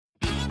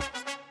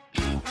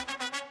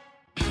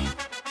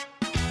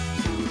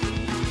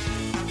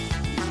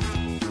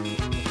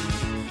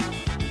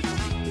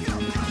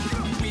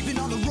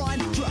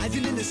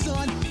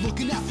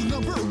looking out for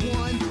number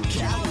one.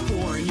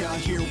 California,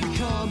 here we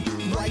come,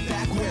 right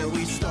back where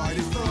we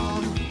started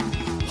from.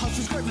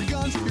 Hustlers grab your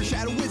guns, your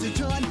shadow is a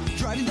ton,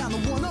 driving down the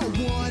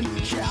 101.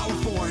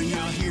 California,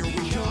 here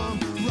we come,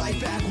 right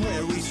back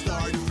where we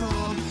started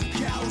from.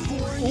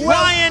 California.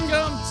 Ryan,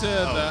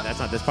 That's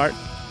not this part.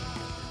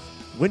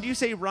 When do you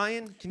say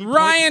Ryan? Can you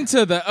Ryan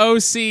to the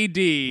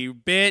OCD,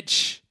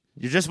 bitch.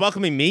 You're just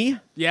welcoming me?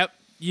 Yep,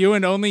 you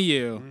and only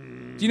you.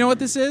 Do you know what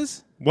this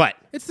is? What?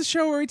 It's the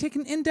show where we take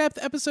an in-depth,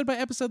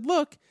 episode-by-episode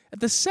look at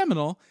the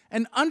seminal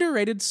and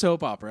underrated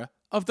soap opera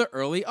of the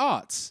early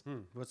aughts.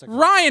 What's that?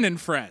 Ryan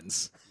and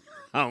Friends,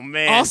 Oh,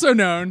 man. also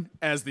known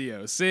as the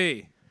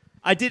OC.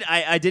 I did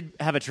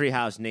have a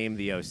treehouse named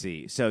the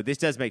OC, so this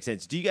does make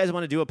sense. Do you guys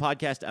want to do a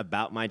podcast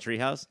about my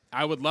treehouse?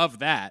 I would love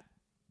that.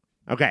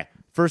 Okay.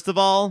 First of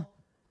all,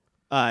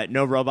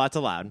 no robots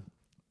allowed,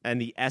 and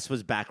the S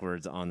was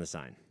backwards on the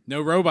sign. No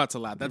robots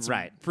allowed. That's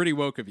right. Pretty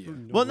woke of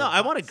you. Well, no,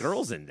 I wanted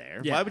girls in there.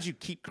 Yeah. Why would you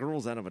keep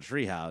girls out of a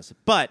treehouse?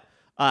 But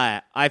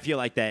I feel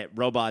like that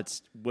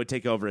robots would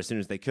take over as soon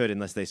as they could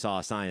unless they saw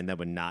a sign that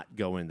would not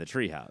go in the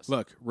treehouse.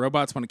 Look,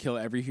 robots want to kill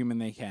every human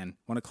they can,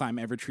 want to climb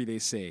every tree they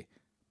see,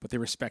 but they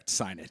respect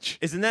signage.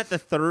 Isn't that the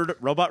third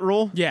robot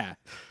rule? Yeah.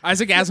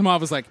 Isaac Asimov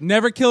was like,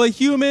 never kill a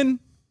human,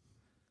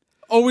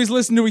 always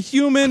listen to a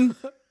human,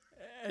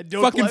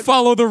 fucking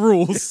follow the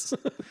rules.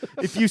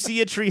 If you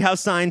see a treehouse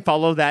sign,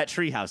 follow that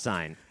treehouse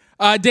sign.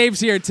 Dave's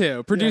here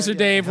too. Producer Yeah,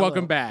 Dave, hello.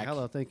 welcome back.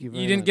 Hello, thank you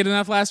very You didn't much. get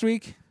enough last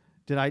week?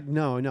 Did I?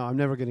 No, I'm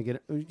never going to get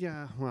it.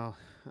 Yeah, well,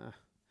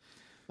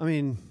 I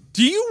mean...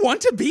 Do you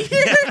want to be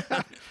here?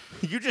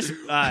 You just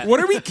What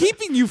are we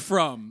keeping you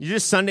from? you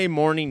just Sunday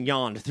morning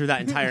yawned through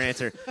that entire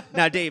answer.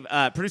 Now, Dave,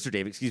 producer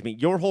Dave, excuse me,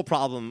 your whole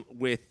problem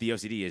with the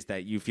OCD is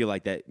that you feel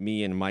like that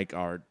me and Mike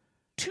are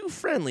too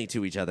friendly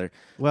to each other.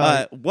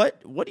 Well,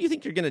 what do you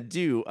think you're going to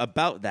do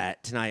about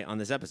that tonight on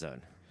this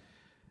episode?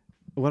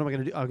 What am I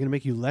going to do? I'm going to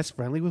make you less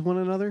friendly with one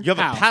another? You have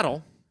How? a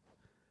paddle.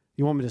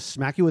 You want me to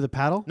smack you with a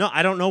paddle? No,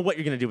 I don't know what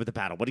you're going to do with the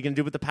paddle. What are you going to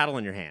do with the paddle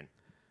in your hand?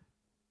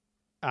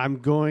 I'm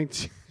going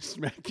to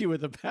smack you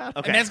with a paddle.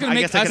 Okay, And that's going I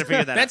to make guess I us. could have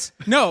figured that That's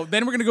no.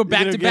 Then we're going to go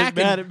back You're to gonna back.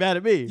 get and- mad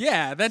at me.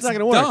 Yeah, that's It's not going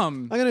to work.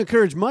 dumb. I'm going to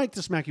encourage Mike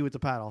to smack you with the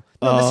paddle.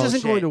 No, Oh, this isn't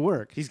shit. going to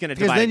work. He's gonna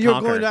because divide then and you're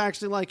conquer. going to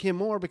actually like him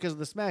more because of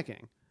the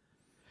smacking.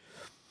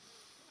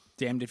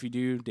 Damned if you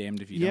do,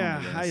 damned if you don't.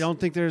 Yeah, guess. I don't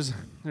think there's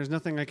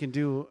nothing I can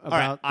do All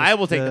right, about. I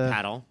will take the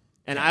paddle,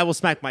 and I will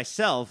smack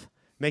myself,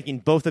 making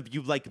both of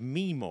you like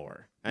me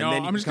more. And No,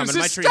 then you I'm can just come going to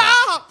into say my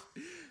treehouse. stop.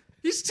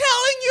 He's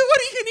telling you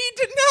what you need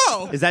to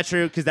know. Is that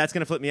true? Because that's going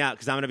to flip me out.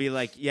 Because I'm going to be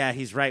like, yeah,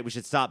 he's right. We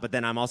should stop. But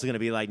then I'm also going to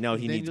be like, no,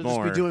 he then needs you'll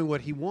more. just be doing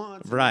what he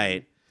wants.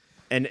 Right.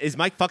 And is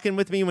Mike fucking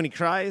with me when he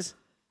cries?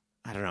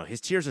 I don't know.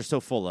 His tears are so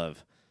full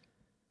of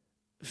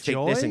fakeness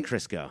Joy? and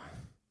Crisco.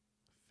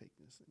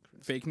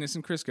 Fakeness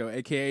and Crisco,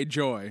 a.k.a.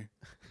 Joy.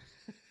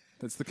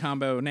 That's the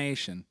Combo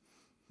Nation.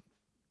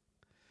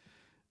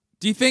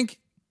 Do you think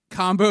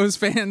Combos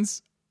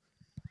fans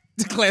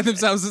declare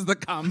themselves as the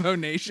Combo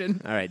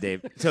Nation? All right,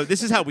 Dave. So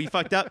this is how we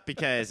fucked up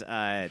because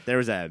there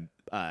was a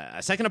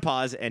second of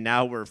pause, and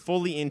now we're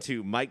fully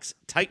into Mike's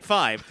Type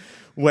 5,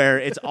 where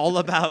it's all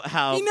about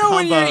how You know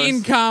when you're combos-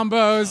 eating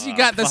combos, you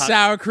got the fuck.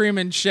 sour cream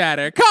and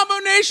cheddar. Combo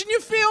Nation, you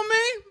feel me?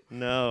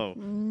 No.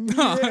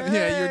 Oh,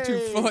 yeah, you're too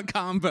full of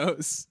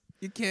combos.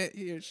 You can't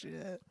hear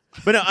shit.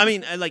 But no, I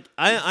mean,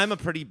 I'm a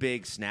pretty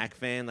big snack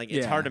fan. Like,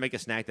 it's Yeah. hard to make a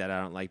snack that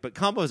I don't like. But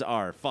combos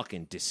are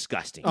fucking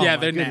disgusting. Yeah, my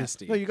they're goodness.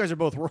 nasty. No, you guys are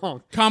both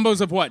wrong.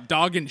 Combos of what?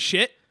 Dog and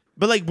shit?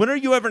 But like, when are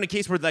you ever in a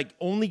case where like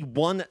only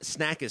one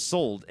snack is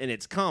sold and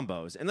it's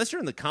combos? Unless you're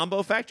in the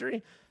combo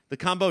factory, the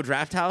combo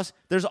draft house,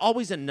 there's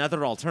always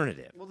another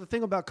alternative. Well, the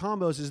thing about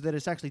combos is that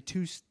it's actually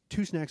two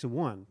snacks in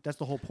one. That's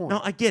the whole point.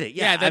 No, I get it.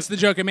 Yeah, that's the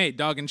joke I made.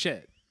 Dog and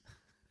shit.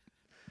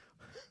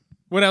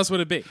 What else would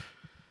it be?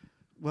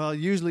 Well,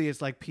 usually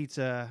it's like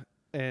pizza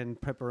and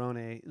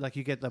pepperoni. Like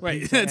you get the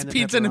Wait, pizza that's and the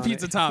pizza and a pepperoni.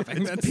 pizza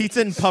topping. That's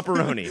pizza and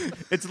pepperoni.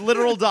 It's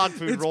literal dog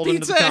food it's rolled into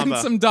pizza the combo.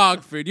 and some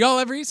dog food. Y'all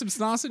ever eat some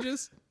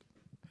sausages?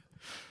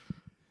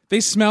 They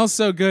smell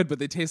so good, but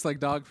they taste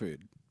like dog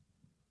food.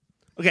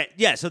 Okay,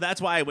 yeah, so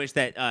that's why I wish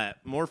that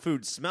more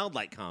food smelled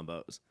like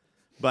combos,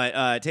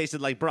 but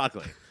tasted like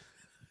broccoli.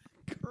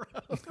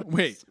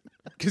 Wait,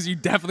 because you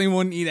definitely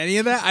wouldn't eat any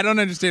of that? I don't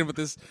understand what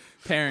this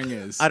pairing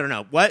is. I don't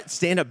know. What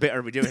stand-up bit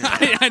are we doing?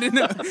 I didn't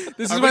know.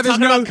 This Are is we why there's talking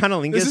no about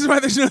cunnilingus? This is why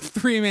there's no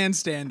 3-man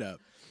stand-up.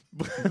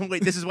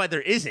 Wait, this is why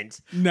there isn't.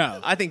 No.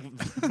 I think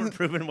we're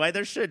proving why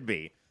there should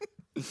be.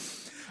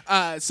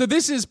 So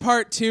this is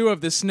part 2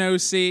 of the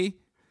SnO.C.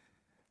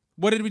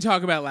 What did we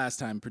talk about last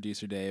time,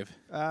 Producer Dave?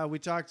 We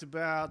talked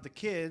about the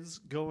kids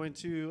going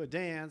to a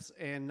dance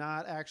and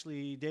not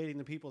actually dating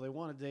the people they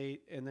want to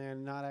date, and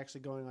then not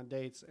actually going on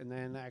dates, and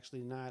then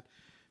actually not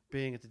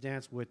being at the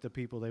dance with the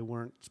people they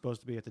weren't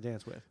supposed to be at the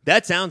dance with.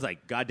 That sounds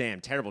like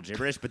goddamn terrible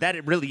gibberish, but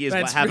that really is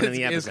what happened in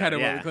the episode. Is kind of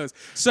yeah. what we close.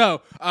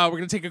 So we're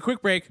going to take a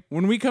quick break.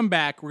 When we come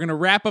back, we're going to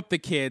wrap up the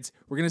kids.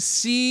 We're going to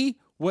see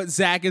what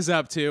Zach is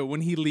up to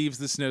when he leaves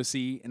the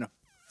SnO.C in a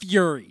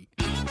fury.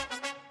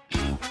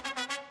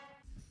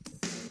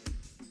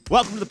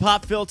 Welcome to the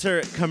Pop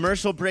Filter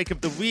commercial break of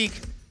the week.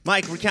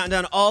 Mike, we're counting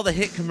down all the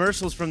hit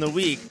commercials from the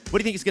week. What do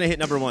you think is going to hit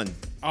number one?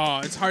 Oh,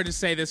 it's hard to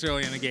say this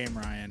early in the game,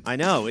 Ryan. I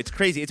know. It's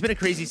crazy. It's been a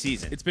crazy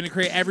season. It's been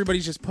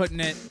everybody's just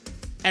putting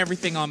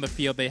everything on the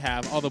field they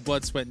have, all the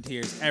blood, sweat, and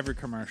tears, every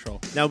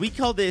commercial. Now, we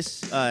call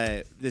this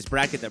this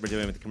bracket that we're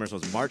doing with the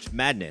commercials March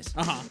Madness.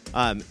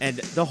 And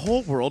the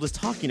whole world is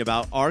talking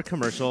about our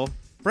commercial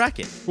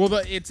bracket. Well,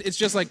 it's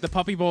just like the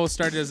Puppy Bowl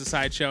started as a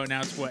sideshow, and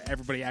now it's what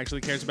everybody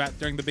actually cares about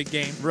during the big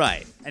game.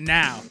 Right. And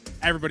now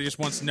everybody just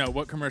wants to know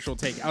what commercial will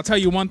take. I'll tell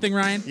you one thing,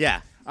 Ryan.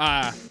 Yeah.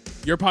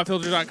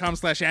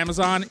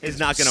 YourPopFilter.com/Amazon is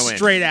not going to win.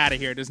 Straight out of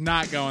here. Does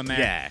not go in there.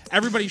 Yeah.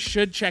 Everybody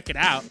should check it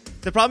out.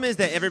 The problem is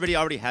that everybody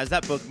already has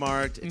that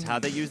bookmarked. It's how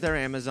they use their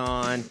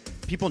Amazon.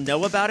 People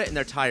know about it, and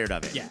they're tired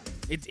of it. Yeah.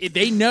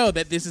 They know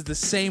that this is the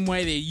same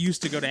way they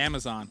used to go to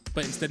Amazon,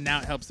 but instead now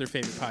it helps their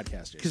favorite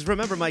podcasters. Because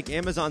remember, Mike,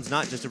 Amazon's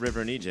not just a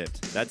river in Egypt.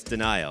 That's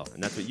denial.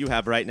 And that's what you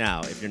have right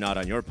now if you're not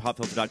on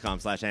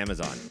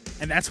yourpopfilter.com/Amazon.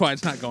 And that's why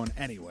it's not going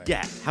anywhere.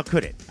 Yeah, how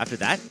could it? After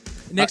that?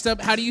 Next up,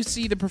 how do you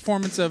see the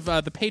performance of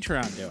the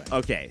Patreon doing?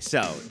 Okay,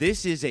 so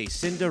this is a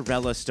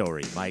Cinderella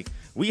story, Mike.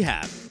 We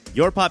have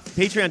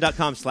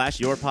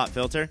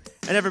patreon.com/yourpopfilter,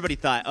 and everybody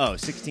thought,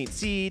 16th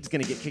seed's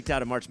going to get kicked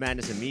out of March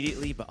Madness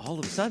immediately, but all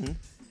of a sudden,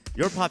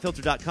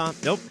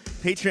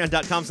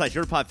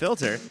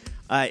 patreon.com/yourpopfilter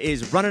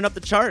is running up the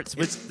charts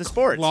with the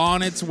sports.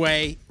 Clawing its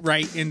way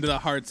right into the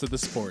hearts of the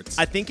sports.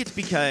 I think it's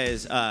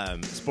because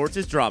sports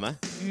is drama.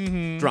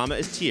 Mm-hmm. Drama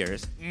is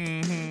tiers.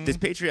 Mm-hmm. This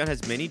Patreon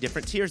has many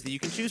different tiers that you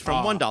can choose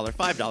from. $1, $5,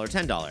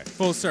 $10.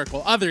 Full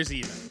circle. Others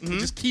even. Mm-hmm. It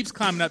just keeps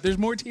climbing up. There's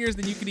more tiers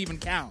than you could even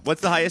count.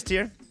 What's the highest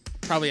tier?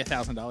 Probably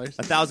 $1,000.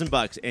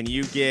 $1,000, and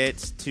you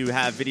get to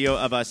have video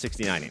of us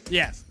 69ing.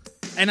 Yes.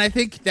 And I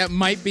think that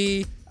might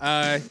be...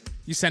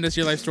 you send us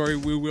your life story,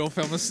 we will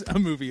film a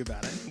movie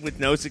about it. With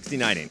no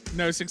 69ing.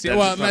 No 69ing.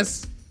 Well,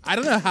 unless... I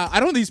don't know how...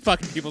 I don't know these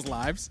fucking people's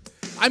lives.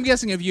 I'm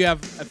guessing if you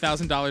have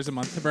 $1,000 a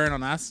month to burn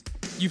on us,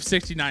 you've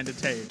 69 to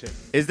day or two.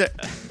 Is there...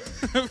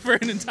 for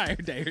an entire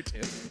day or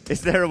two.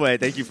 Is there a way...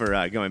 Thank you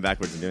for going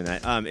backwards and doing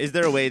that. Is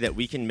there a way that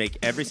we can make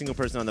every single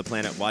person on the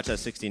planet watch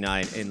us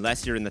 69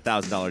 unless you're in the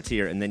 $1,000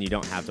 tier and then you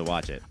don't have to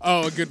watch it?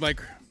 Oh, a good,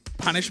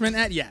 punishment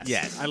at? Yes.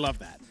 Yes. I love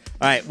that.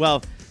 All right,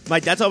 well...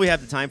 Mike, that's all we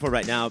have the time for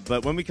right now.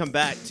 But when we come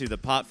back to the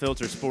Pop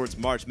Filter Sports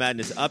March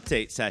Madness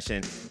update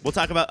session, we'll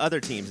talk about other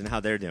teams and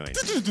how they're doing.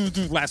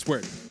 Last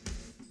word.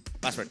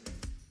 Last word.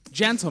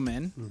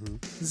 Gentlemen,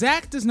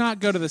 Zach does not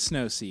go to the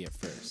SnO.C at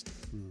first.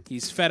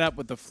 He's fed up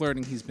with the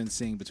flirting he's been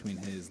seeing between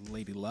his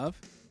lady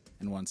love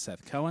and one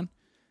Seth Cohen.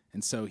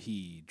 And so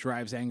he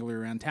drives angrily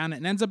around town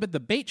and ends up at the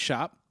bait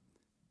shop,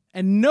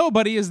 and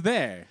nobody is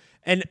there.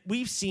 And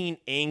we've seen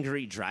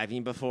angry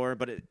driving before,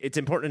 but it's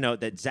important to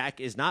note that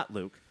Zach is not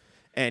Luke.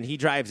 And he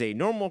drives a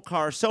normal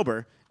car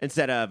sober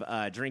instead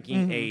of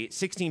drinking a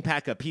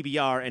 16-pack of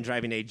PBR and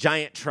driving a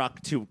giant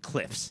truck to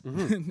cliffs.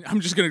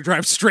 I'm just going to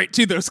drive straight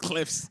to those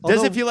cliffs.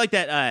 Does it feel like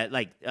that,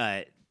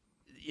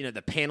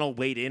 the panel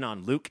weighed in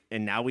on Luke,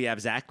 and now we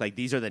have Zach? Like,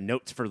 these are the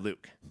notes for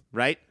Luke,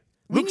 right?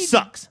 Luke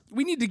sucks.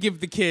 We need to give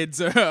the kids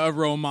a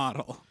role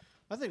model.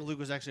 I think Luke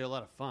was actually a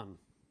lot of fun.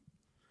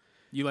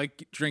 You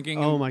like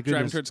drinking Oh my and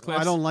driving goodness! towards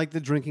cliffs? I don't like the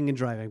drinking and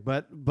driving,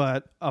 but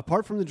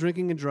apart from the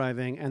drinking and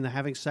driving and the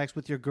having sex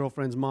with your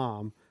girlfriend's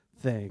mom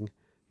thing,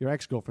 your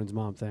ex-girlfriend's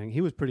mom thing,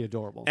 he was pretty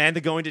adorable. And the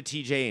going to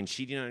TJ and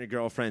cheating on your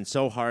girlfriend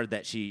so hard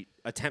that she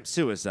attempts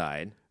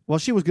suicide. Well,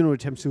 she was going to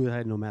attempt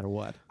suicide no matter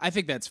what. I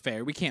think that's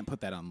fair. We can't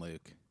put that on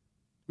Luke.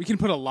 We can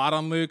put a lot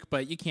on Luke,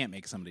 but you can't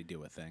make somebody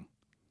do a thing.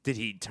 Did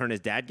he turn his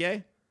dad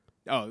gay?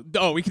 Oh,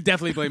 we could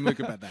definitely blame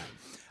Luke about that.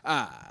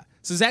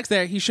 So Zach's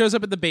there. He shows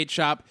up at the bait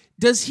shop.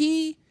 Does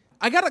he...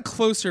 I got a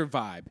closer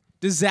vibe.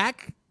 Does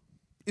Zach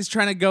is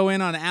trying to go in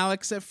on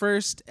Alex at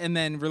first and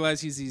then realize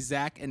he's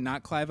Zach and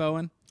not Clive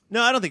Owen?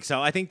 No, I don't think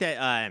so. I think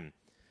that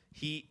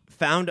he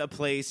found a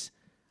place...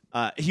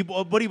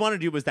 what he wanted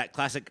to do was that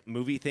classic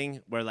movie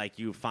thing where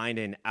you find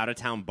an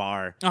out-of-town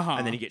bar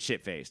and then you get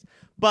shit-faced.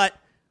 But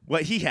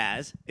what he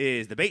has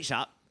is the bait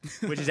shop,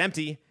 which is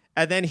empty,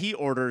 and then he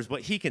orders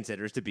what he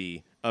considers to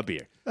be a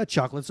beer. A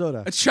chocolate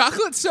soda. A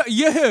chocolate soda.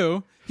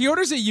 Yoo-hoo. He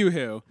orders a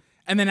Yoo-hoo,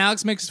 and then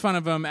Alex makes fun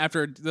of him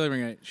after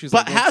delivering it. She's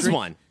but like, has drink.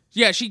 one.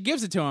 Yeah, she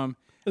gives it to him.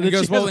 And he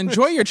goes, well,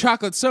 enjoy your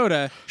chocolate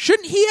soda.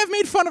 Shouldn't he have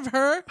made fun of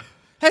her?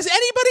 Has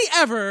anybody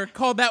ever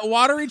called that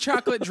watery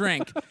chocolate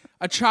drink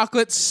a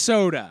chocolate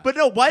soda? But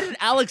no, why did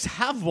Alex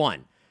have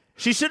one?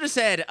 She should have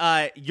said,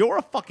 you're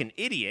a fucking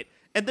idiot.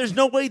 And there's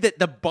no way that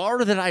the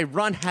bar that I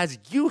run has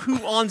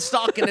Yoo-hoo on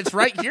stock, and it's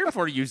right here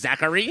for you,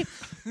 Zachary.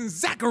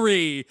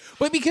 Zachary.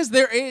 But because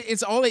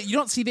it's all you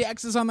don't see the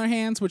X's on their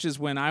hands, which is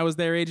when I was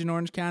their age in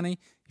Orange County.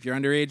 If you're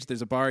underage,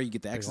 there's a bar, you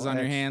get the X's on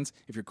your hands.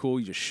 If you're cool,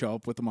 you just show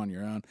up with them on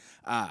your own.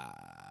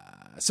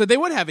 So they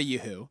would have a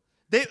Yoo-hoo.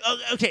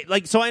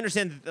 So I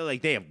understand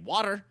that, they have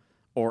water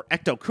or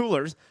ecto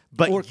coolers,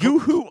 but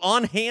Yoo-hoo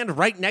on hand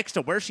right next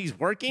to where she's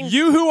working.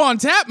 Yoo-hoo on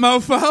tap,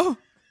 mofo.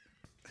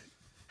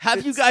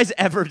 Have you guys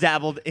ever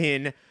dabbled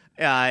in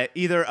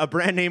either a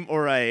brand name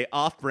or a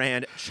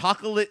off-brand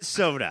chocolate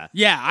soda?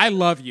 Yeah, I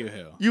love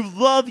Yoo-hoo. You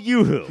love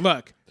Yoo-hoo.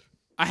 Look,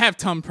 I have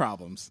tongue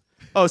problems.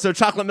 Oh, so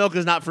chocolate milk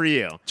is not for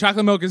you.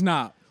 Chocolate milk is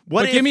not.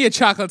 What But if- give me a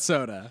chocolate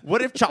soda.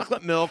 What if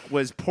chocolate milk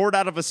was poured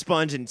out of a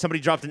sponge and somebody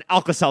dropped an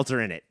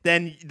Alka-Seltzer in it?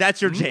 Then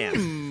that's your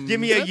jam. Give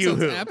me a That sounds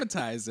Yoo-hoo.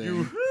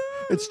 appetizing.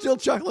 It's still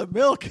chocolate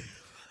milk.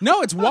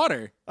 No, it's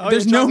water. Oh,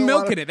 There's yeah, no chocolate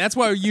milk water. in it. That's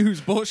why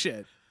Yoo-hoo's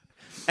bullshit.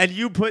 And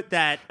you put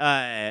that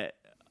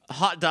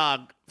hot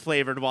dog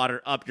flavored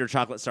water up your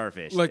chocolate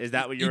starfish. Look, Is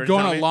that what you were go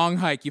on telling a me? long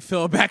hike, you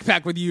fill a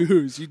backpack with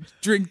Yoo-hoos, you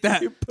drink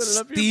that put it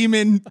up your-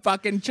 steaming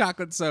fucking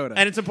chocolate soda.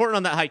 And it's important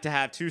on that hike to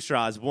have 2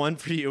 straws, one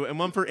for you and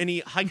one for any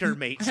hiker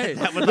mates Hey,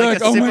 that would they're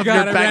like like, a oh sip my of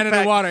god, your I ran out of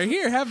backpack. water.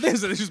 Here, have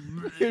this. And it's just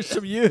Here's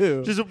some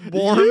you. Just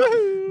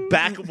warm,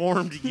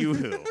 back-warmed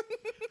Yoo-hoo.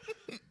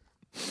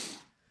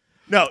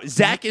 No,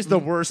 Zach is the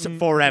worst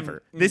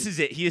forever. This is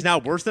it. He is now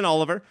worse than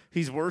Oliver.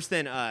 He's worse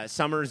than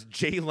Summer's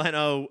Jay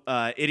Leno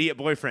idiot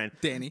boyfriend.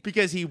 Danny.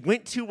 Because he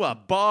went to a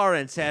bar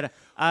and said,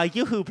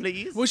 Yoo-hoo,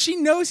 please. well, she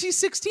knows he's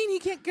 16. He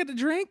can't get a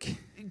drink.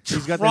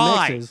 He's got the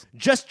Try. mixes.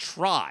 Just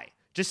try.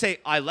 Just say,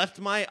 I left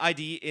my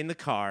ID in the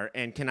car,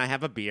 and can I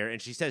have a beer? And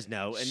she says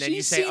no. And then She's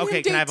you say, seen okay,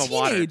 him can I date have a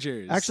water?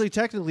 teenagers. Actually,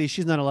 technically,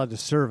 she's not allowed to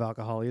serve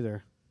alcohol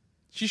either.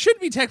 she should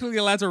be technically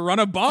allowed to run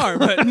a bar,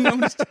 but no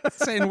one's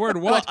saying the word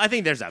Well, what. I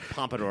think there's a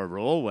pompadour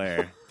rule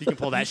where if you can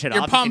pull that shit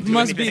Your off, pump you can do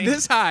must be anything.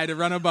 this high to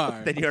run a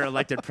bar. Then you're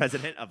elected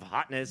president of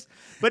hotness.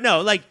 But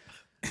no, like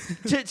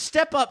to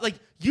step up, like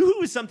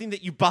Yoo-hoo is something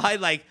that you buy,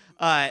 like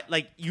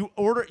you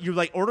order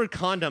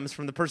condoms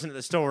from the person at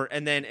the store,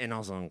 and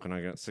also can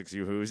I get 6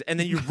 Yoo-hoos? And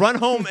then you run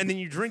home and then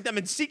you drink them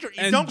in secret.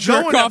 You and don't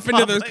jerk go into off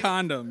into those public.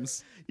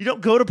 condoms. You don't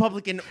go to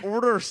public and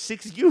order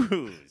 6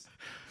 Yoo-hoos.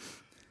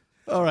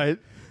 All right.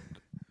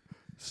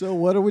 So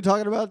what are we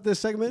talking about this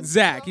segment?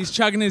 Zach, he's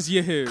chugging his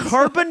Yoo-hoos.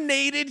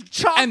 Carbonated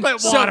chocolate And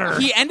water. so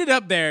he ended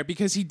up there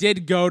because he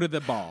did go to the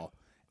ball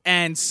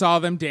and saw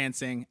them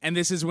dancing. And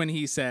this is when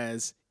he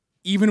says,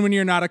 even when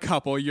you're not a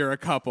couple, you're a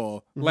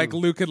couple, like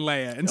Luke and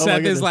Leia. And Oh my Seth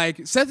is goodness.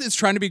 like, Seth is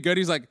trying to be good.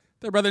 He's like,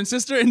 they're brother and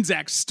sister. And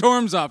Zach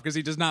storms off because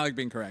he does not like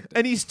being corrected.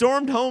 And he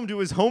stormed home to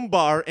his home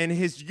bar, and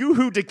his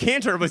Yoo-hoo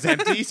decanter was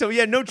empty, so he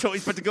had no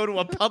choice but to go to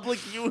a public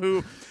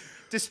Yoo-hoo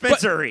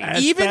dispensary.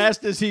 As Even-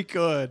 fast as he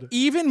could.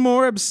 Even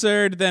more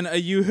absurd than a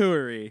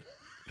yoo-hooery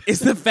is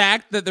the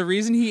fact that the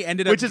reason he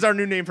ended up Which is our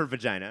new name for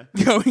vagina.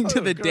 going to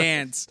the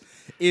dance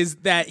is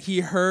that he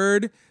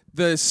heard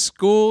the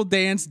school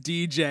dance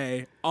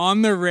DJ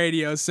on the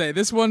radio say,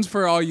 this one's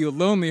for all you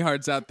lonely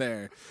hearts out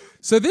there.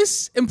 So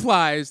this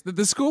implies that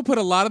the school put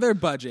a lot of their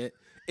budget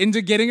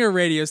into getting a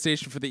radio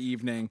station for the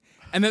evening,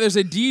 and that there's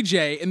a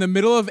DJ in the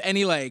middle of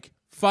any like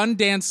fun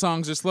dance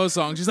songs or slow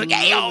songs. He's like,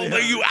 hey, yo, are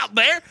you out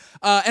there?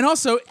 And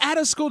also at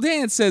a school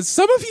dance says,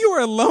 some of you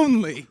are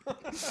lonely.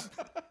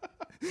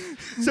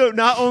 So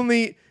not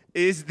only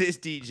is this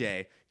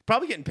DJ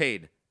probably getting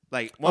paid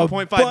like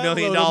 $1.5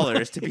 million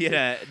buttload of to be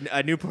at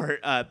a Newport,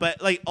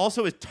 but like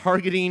also is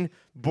targeting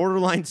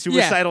borderline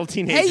suicidal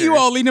teenagers. Hey, you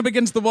all lean up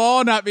against the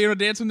wall, not being able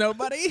to dance with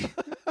nobody.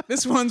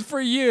 This one's for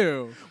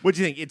you. What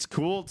do you think? It's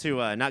cool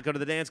to not go to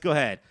the dance? Go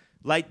ahead.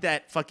 Light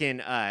that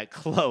fucking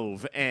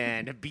clove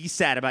and be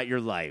sad about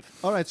your life.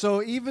 All right,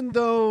 so even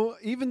though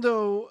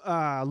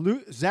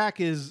Zach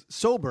is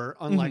sober,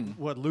 unlike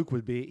what Luke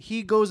would be,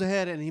 he goes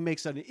ahead and he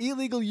makes an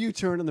illegal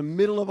U-turn in the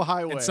middle of a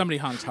highway And somebody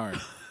honks hard.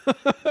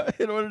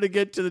 in order to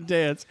get to the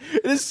dance.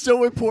 It is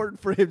so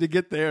important for him to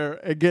get there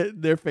and get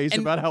in their face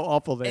And- about how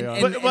awful they are.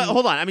 But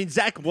hold on. I mean,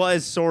 Zach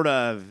was sort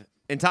of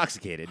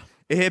intoxicated.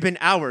 It had been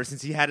hours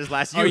since he had his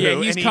last Oh, Yoo-hoo,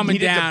 yeah, he's and he coming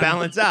needed down. to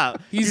balance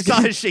out. He's You saw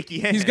his shaky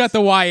hands. He's got the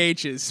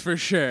YHs for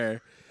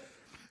sure.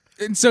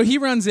 And so he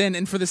runs in,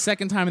 and for the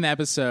second time in the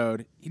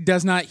episode, he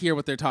does not hear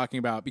what they're talking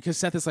about because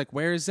Seth is like,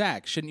 where is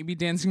Zach? Shouldn't you be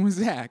dancing with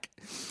Zach?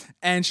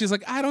 And she's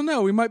like, I don't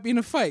know. We might be in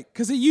a fight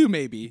because of you,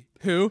 maybe.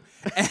 Who?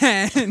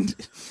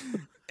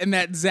 And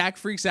that Zach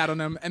freaks out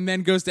on him and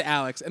then goes to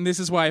Alex. And this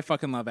is why I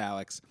fucking love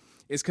Alex,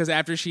 is because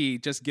after she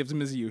just gives him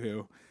his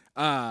Yoo-hoo,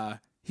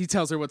 he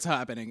tells her what's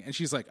happening. And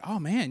she's like, oh,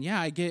 man, yeah,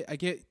 I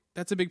get.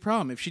 That's a big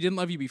problem. If she didn't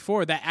love you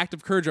before, that act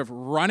of courage of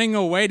running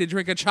away to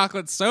drink a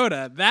chocolate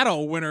soda,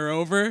 that'll win her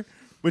over.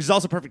 Which is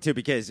also perfect, too,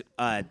 because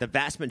the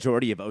vast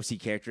majority of OC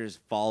characters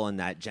fall in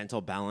that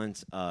gentle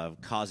balance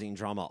of causing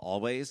drama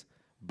always.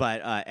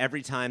 But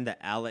every time that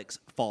Alex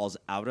falls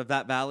out of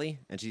that valley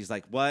and she's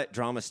like, what?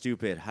 Drama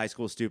stupid, high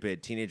school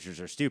stupid,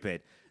 teenagers are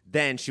stupid,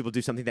 then she will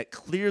do something that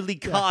clearly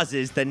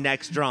causes the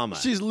next drama.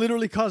 She's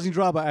literally causing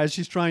drama as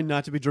she's trying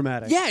not to be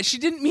dramatic. Yeah, she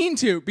didn't mean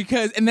to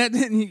because, and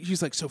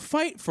she's like, so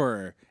fight for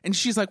her. And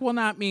she's like, well,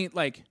 not me,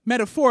 like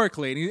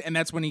metaphorically. And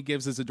that's when he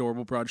gives his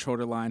adorable broad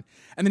shoulder line.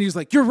 And then he's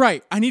like, you're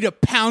right. I need to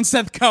pound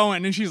Seth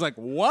Cohen. And she's like,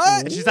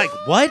 what? And she's like,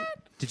 what?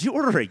 Did you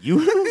order a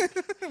Yoo-hoo?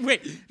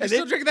 Wait, you're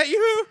still drinking that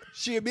Yoo-hoo?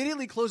 She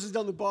immediately closes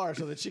down the bar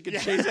so that she can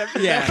chase after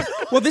Yeah.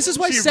 Well, this is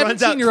why She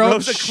runs out,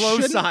 17-year-olds throws a close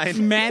shouldn't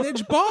sign.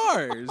 manage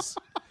bars.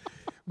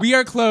 We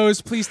are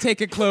closed. Please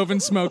take a clove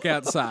and smoke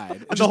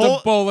outside. And Just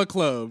a bowl of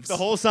cloves. The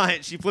whole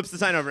sign, she flips the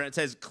sign over and it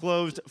says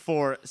closed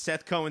for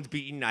Seth Cohen's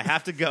beaten. I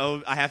have to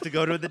go. I have to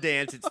go to the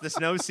dance. It's the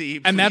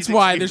SnO.C. And that's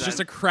why there's just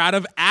a crowd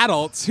of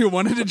adults who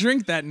wanted to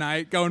drink that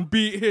night go and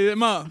beat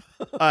him up.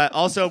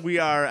 Also, we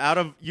are out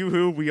of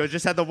Yoo-Hoo. We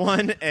just had the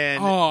one,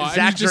 and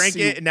Zach drank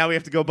it, and now we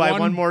have to go buy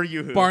one more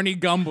Yoo-Hoo. Barney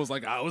Gumbel's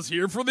like, I was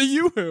here for the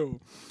Yoo-Hoo.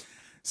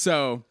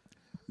 So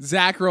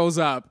Zach rolls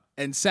up,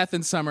 and Seth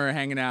and Summer are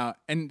hanging out,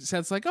 and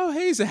Seth's like, oh,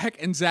 hey,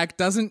 Zach. And Zach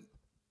doesn't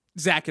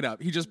Zach it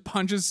up. He just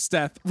punches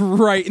Seth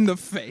right in the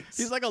face.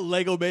 He's like a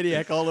Lego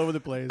maniac all over the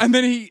place. And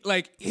then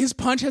his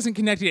punch hasn't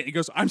connected yet. He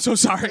goes, I'm so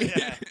sorry.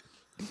 Yeah.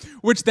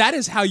 Which that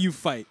is how you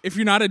fight. If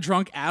you're not a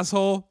drunk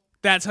asshole,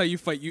 that's how you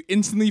fight. You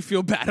instantly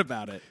feel bad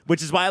about it.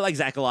 Which is why I like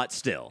Zach a lot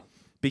still.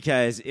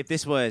 Because if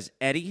this was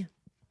Eddie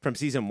from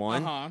season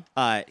 1,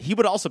 he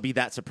would also be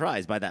that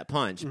surprised by that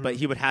punch. Mm-hmm. But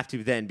he would have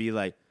to then be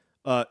like,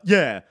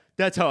 yeah,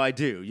 that's how I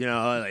do. You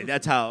know, like,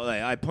 that's how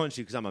I punch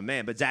you because I'm a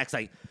man. But Zach's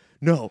like,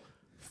 no,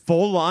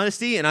 full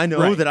honesty. And I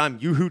know that I'm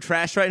Yoo-Hoo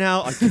trash right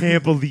now. I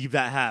can't believe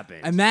that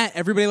happened. And that,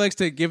 everybody likes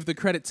to give the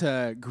credit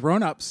to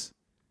grown-ups.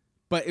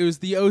 But it was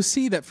the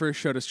OC that first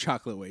showed us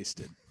chocolate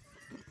wasted.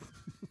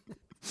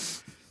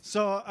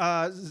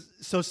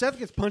 So Seth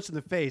gets punched in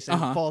the face and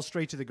falls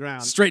straight to the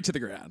ground. Straight to the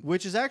ground.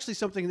 Which is actually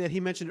something that he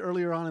mentioned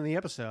earlier on in the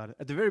episode.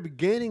 At the very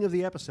beginning of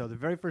the episode, the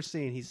very first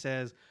scene, he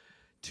says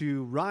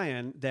to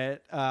Ryan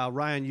that,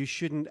 Ryan, you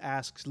shouldn't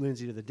ask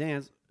Lindsay to the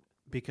dance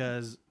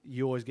because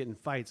you always get in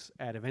fights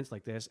at events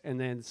like this. And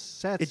then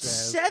Seth says... It's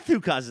Seth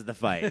who causes the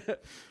fight.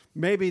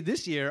 Maybe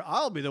this year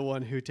I'll be the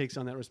one who takes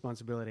on that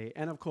responsibility.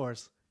 And, of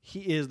course,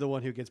 he is the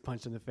one who gets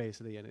punched in the face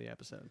at the end of the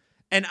episode.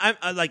 And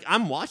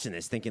I'm watching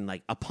this thinking,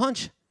 like, a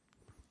punch...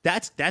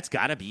 That's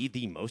got to be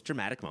the most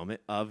dramatic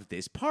moment of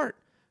this part.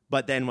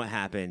 But then what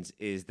happens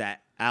is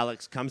that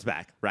Alex comes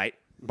back, right?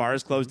 Bar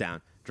is closed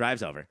down,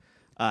 drives over.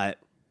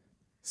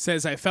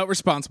 Says, I felt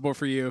responsible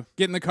for you.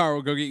 Get in the car,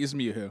 we'll go get you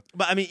some Yoo-Hoo.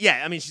 But,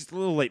 she's a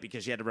little late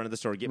because she had to run to the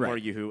store, get more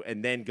Yoo-Hoo,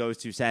 and then goes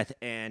to Seth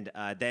and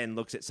then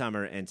looks at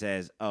Summer and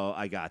says, oh,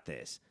 I got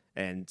this.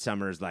 And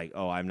Summer's like,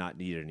 oh, I'm not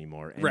needed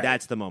anymore. And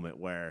that's the moment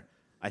where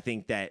I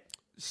think that...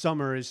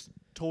 Summer is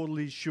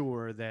totally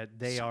sure that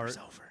they are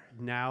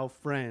now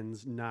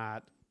friends,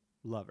 not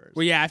lovers.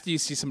 Well, yeah, after you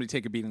see somebody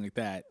take a beating like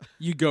that,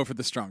 you go for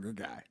the stronger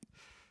guy.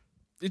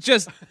 It's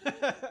just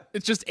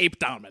ape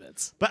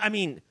dominance. But, I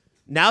mean,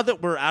 now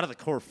that we're out of the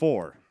core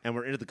 4 and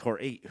we're into the core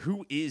 8,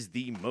 who is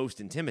the most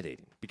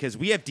intimidating? Because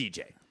we have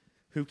DJ,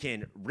 who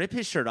can rip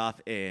his shirt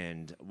off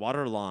and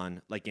water a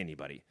lawn like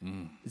anybody.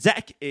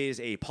 Zach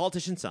is a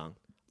politician's son,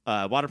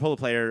 water polo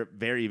player,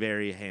 very,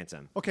 very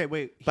handsome. Okay,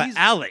 wait. But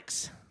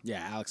Alex...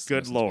 Yeah, Alex.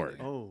 Good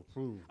Lord. Oh,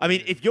 I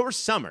mean, if you're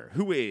Summer,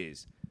 who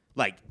is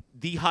like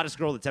the hottest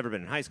girl that's ever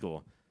been in high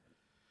school,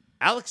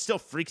 Alex still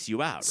freaks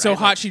you out. Right? So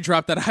hot she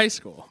dropped out of high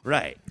school.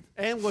 Right.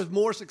 And was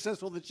more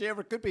successful than she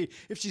ever could be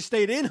if she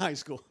stayed in high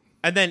school.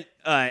 And then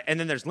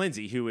there's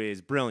Lindsay, who is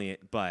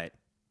brilliant, but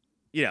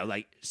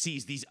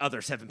sees these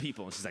other 7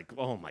 people, and she's like,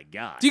 "Oh my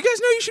god!" Do you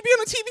guys know you should be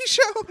on a TV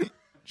show?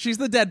 She's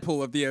the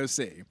Deadpool of the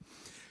OC.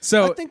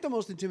 So I think the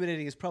most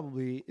intimidating is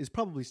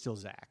probably still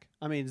Zach.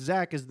 I mean,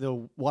 Zach is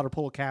the water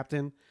polo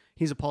captain.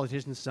 He's a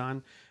politician's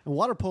son. And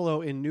water polo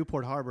in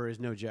Newport Harbor is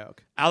no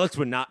joke. Alex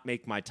would not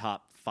make my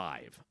top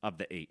 5 of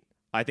the 8.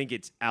 I think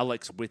it's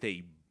Alex with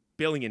a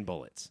billion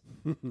bullets.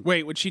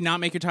 Wait, would she not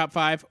make your top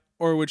 5,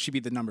 or would she be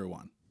the number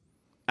 1?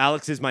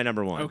 Alex is my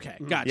number 1. Okay,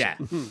 gotcha.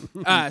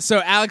 Yeah.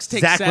 So Alex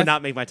takes Zach Seth would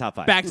not make my top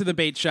 5. back to the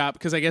bait shop,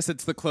 because I guess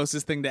it's the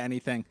closest thing to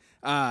anything.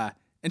 And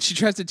she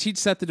tries to teach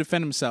Seth to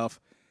defend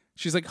himself.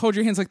 She's like, hold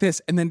your hands like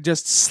this, and then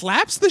just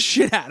slaps the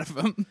shit out of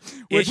him,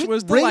 which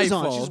was delightful.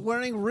 On. She's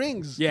wearing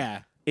rings.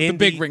 Yeah, the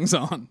big rings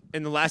on.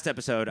 In the last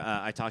episode,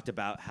 I talked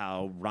about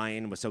how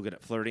Ryan was so good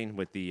at flirting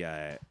with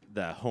the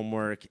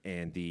homework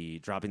and the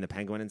dropping the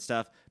penguin and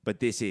stuff,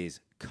 but this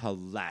is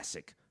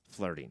classic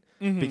flirting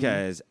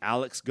because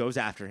Alex goes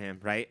after him,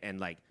 right,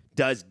 and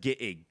does get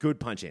a good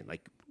punch in,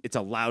 it's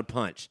a loud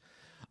punch,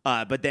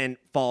 but then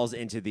falls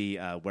into the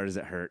where does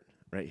it hurt?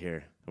 Right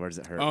here. Where does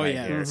it hurt? Oh, right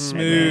yeah. Here.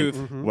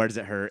 Smooth. Where does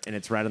it hurt? And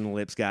it's right on the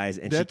lips, guys.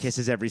 And she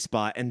kisses every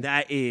spot. And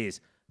that is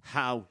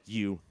how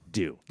you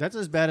do. That's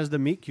as bad as the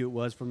meet cute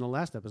was from the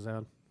last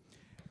episode.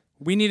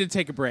 We need to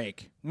take a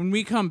break. When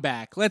we come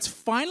back, let's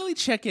finally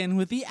check in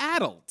with the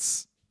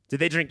adults. Did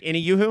they drink any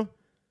Yoo-Hoo?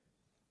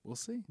 We'll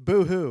see.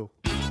 Boo-hoo.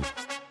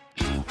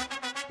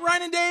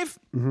 Ryan and Dave,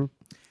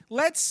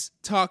 let's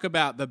talk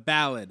about the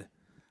ballad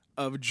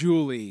of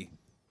Julie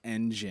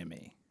and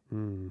Jimmy.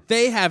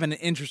 They have an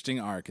interesting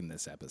arc in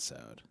this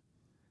episode.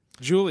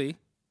 Julie,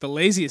 the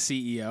laziest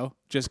CEO,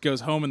 just goes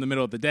home in the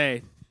middle of the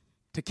day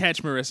to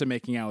catch Marissa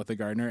making out with the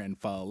gardener and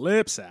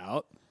flips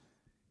out.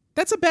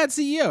 That's a bad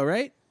CEO,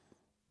 right?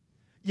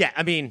 Yeah,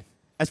 I mean,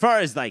 as far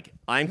as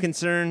I'm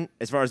concerned,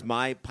 as far as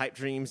my pipe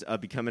dreams of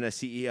becoming a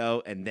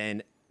CEO and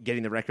then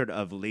getting the record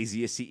of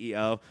laziest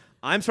CEO,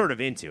 I'm sort of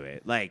into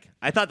it.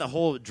 I thought the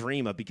whole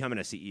dream of becoming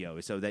a CEO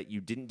is so that you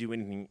didn't do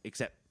anything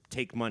except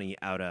take money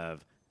out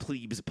of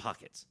plebes'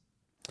 pockets.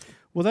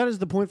 Well, that is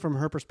the point from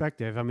her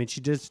perspective. I mean,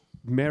 she just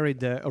married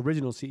the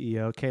original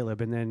CEO,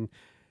 Caleb, and then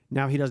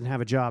now he doesn't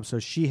have a job, so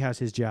she has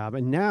his job.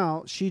 And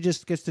now she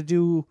just gets to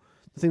do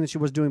the thing that she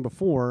was doing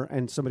before,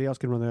 and somebody else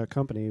can run the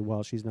company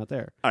while she's not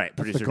there. All right,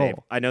 That's producer the goal. Dave.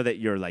 I know that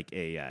you're like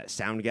a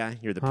sound guy.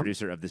 You're the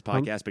producer of this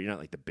podcast, but you're not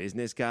like the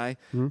business guy.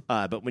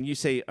 But when you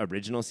say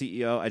original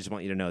CEO, I just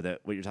want you to know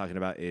that what you're talking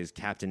about is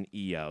Captain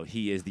EO.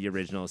 He is the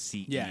original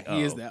CEO. Yeah,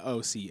 he is the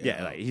OCO.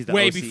 Yeah, like, he's the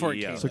way OCEO. before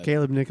Caleb. So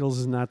Caleb Nichols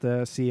is not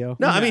the CEO?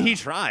 No, I mean, he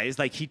tries.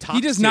 Like, he talks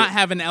He does to- not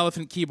have an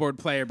elephant keyboard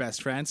player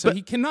best friend, so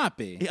he cannot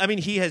be. I mean,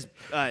 he has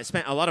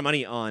spent a lot of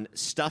money on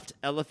stuffed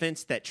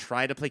elephants that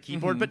try to play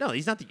keyboard, but no,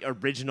 he's not the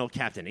original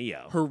Captain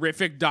EO.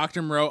 Horrific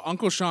Dr. Moreau.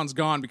 Uncle Sean's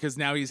gone because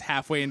now he's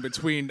halfway in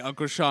between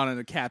Uncle Sean and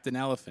a Captain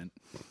Elephant.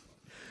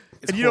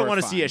 It's And you don't want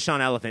to see horrifying. a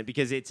Sean Elephant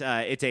because it's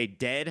a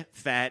dead,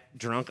 fat,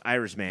 drunk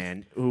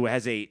Irishman who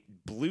has a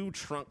blue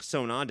trunk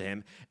sewn onto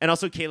him. And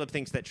also, Caleb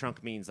thinks that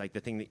trunk means like the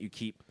thing that you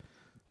keep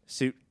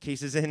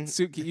suitcases in.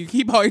 You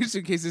keep all your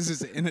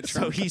suitcases in a So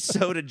trunk. he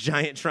sewed a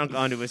giant trunk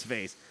onto his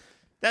face.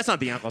 That's not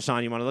the Uncle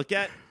Sean you want to look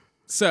at.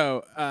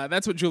 So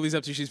that's what Julie's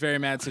up to. She's very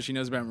mad, so she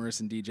knows about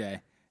Marissa and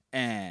DJ.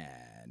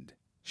 And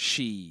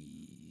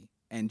she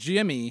and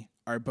Jimmy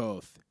are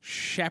both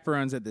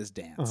chaperones at this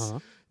dance.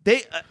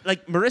 They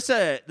like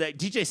Marissa. Like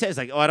DJ says,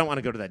 like, "Oh, I don't want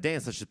to go to that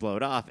dance. Let's just blow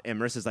it off." And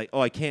Marissa's like,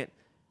 "Oh, I can't.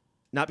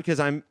 Not because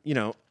I'm,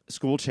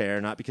 school chair.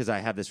 Not because I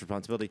have this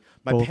responsibility.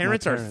 My Both my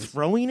parents are parents.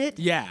 throwing it.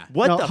 Yeah.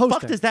 What No, the hosting.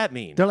 fuck does that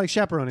mean? They're like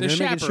chaperoning. They're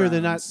They're making sure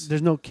chaperones.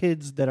 there's no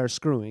kids that are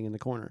screwing in the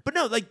corner. But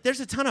no, like, there's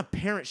a ton of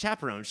parent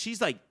chaperones.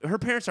 She's like, her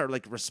parents are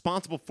like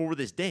responsible for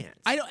this dance.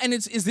 I don't. And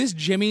is this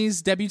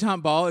Jimmy's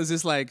debutante ball? Is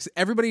this like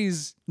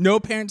everybody's no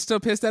parents still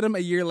pissed at him a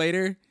year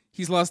later?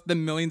 He's lost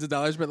them millions of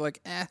dollars, but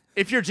like,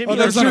 If you're Jimmy, Oh, he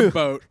lives that's on a true.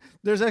 boat.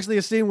 There's actually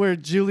a scene where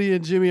Julie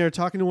and Jimmy are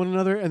talking to one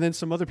another, and then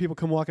some other people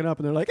come walking up,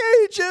 and they're like,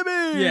 "Hey,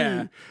 Jimmy!"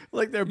 Yeah.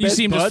 Like they're You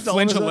see him just buds all of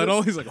flinch a sudden.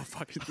 little. He's like, "Oh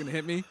fuck, he's gonna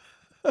hit me."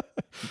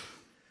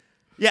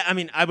 yeah, I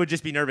mean, I would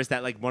just be nervous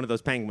that like one of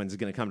those penguins is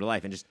going to come to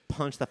life and just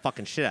punch the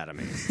fucking shit out of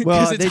me. Well,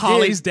 Because it's they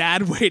Holly's did.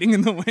 dad waiting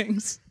in the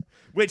wings.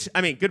 Which, I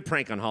mean, good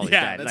prank on Holly's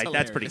Yeah, dad. that's Like,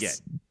 that's pretty good.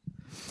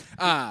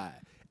 hilarious.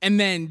 And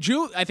then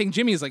I think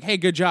Jimmy is like, "Hey,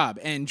 good job."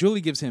 And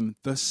Julie gives him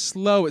the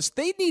slowest.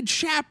 They need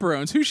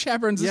chaperones. Who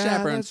chaperones the Yeah,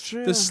 chaperones? that's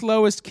true. The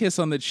slowest kiss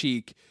on the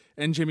cheek.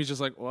 And Jimmy's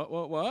just like, "What?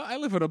 I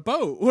live on a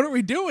boat. What are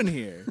we doing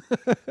here?"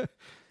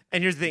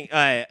 And here's the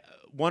thing.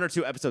 1 or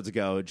 2 episodes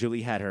ago,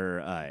 Julie had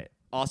her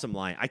awesome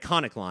line,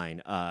 iconic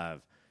line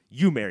of,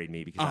 "You married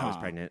me because I was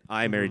pregnant.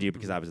 I married you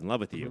because I was in love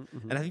with you."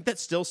 And I think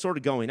that's still sort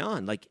of going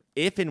on. Like,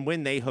 if and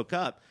when they hook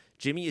up,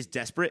 Jimmy is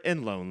desperate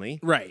and lonely.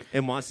 Right.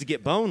 And wants to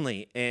get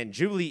bonely. And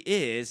Julie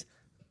is,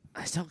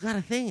 I still got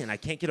a thing and I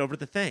can't get over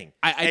the thing.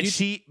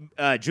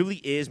 Julie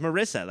is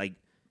Marissa. Like,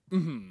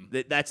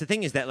 that's the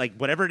thing is that, like,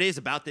 whatever it is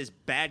about this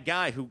bad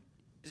guy who,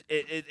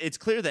 it's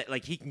clear that,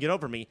 like, he can get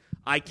over me.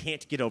 I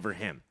can't get over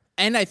him.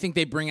 And I think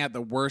they bring out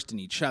the worst in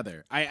each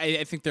other.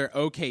 I think they're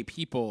okay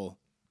people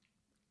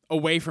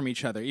away from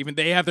each other. Even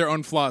they have their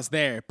own flaws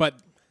there. But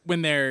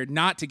when they're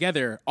not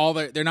together,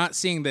 they're not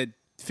seeing the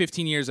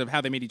 15 years of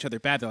how they made each other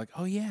bad. They're like,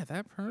 "Oh yeah,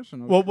 that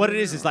person." Well, what it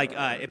is like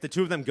if the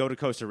two of them go to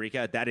Costa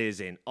Rica, that is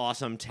an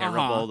awesome,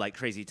 terrible, like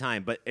crazy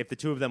time. But if the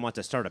two of them want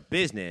to start a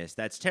business,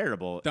 that's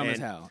terrible. dumb as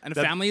hell. And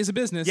a family is a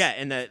business. Yeah,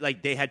 and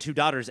they had 2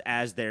 daughters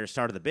as their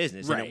start of the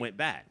business, and Right. it went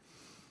bad.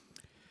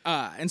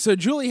 And so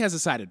Julie has a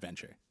side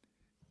adventure.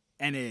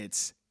 And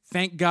it's,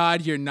 "Thank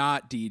God you're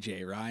not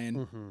DJ,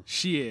 Ryan."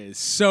 She is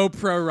so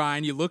pro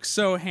Ryan. You look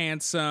so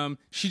handsome.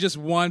 She just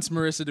wants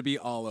Marissa to be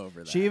all over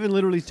that. She even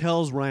literally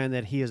tells Ryan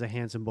that he is a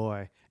handsome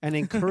boy and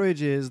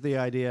encourages the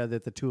idea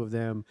that the two of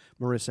them,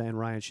 Marissa and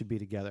Ryan, should be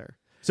together.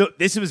 So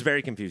this was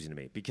very confusing to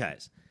me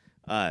because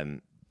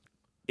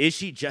is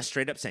she just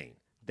straight up saying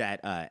that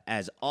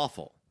as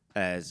awful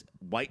as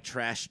white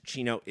trash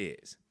Chino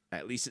is,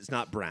 at least it's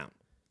not brown?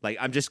 Like,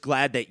 I'm just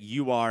glad that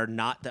you are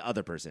not the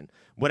other person.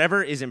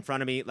 Whatever is in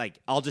front of me, like,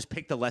 I'll just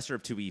pick the lesser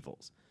of 2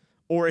 evils.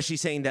 Or is she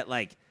saying that,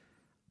 like,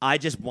 I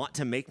just want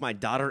to make my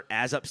daughter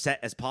as upset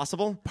as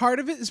possible? Part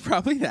of it is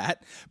probably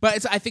that.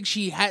 But I think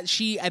she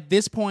at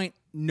this point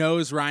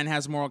knows Ryan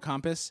has a moral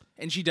compass.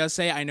 And she does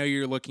say, "I know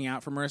you're looking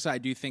out for Marissa." I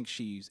do think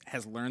she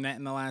has learned that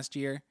in the last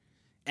year.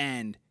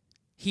 And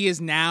he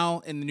is now,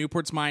 in the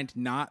Newport's mind,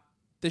 not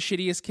the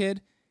shittiest kid.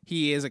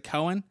 He is a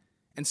Cohen.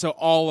 And so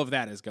all of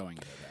that is going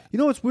into that. You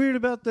know what's weird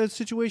about the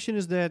situation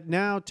is that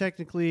now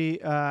technically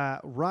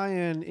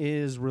Ryan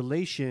is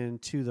relation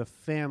to the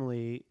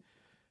family.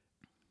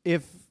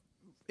 If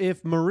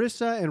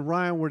Marissa and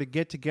Ryan were to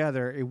get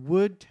together, it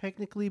would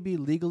technically be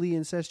legally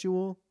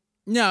incestual.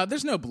 No,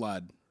 there's no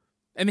blood.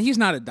 And he's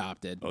not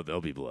adopted. Oh,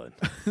 there'll be blood.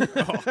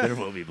 There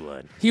will be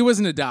blood. He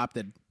wasn't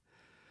adopted.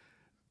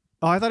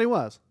 Oh, I thought he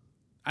was.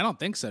 I don't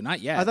think so.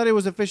 Not yet. I thought he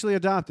was officially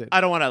adopted.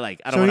 I don't want to,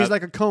 like, So he's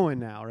like a Cohen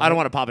now, right? I don't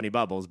want to pop any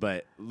bubbles,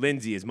 but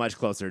Lindsay is much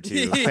closer to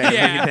Yeah.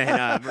 family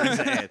than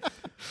Marissa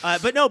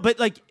is. But no, but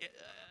like,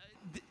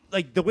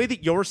 like the way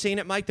that you're saying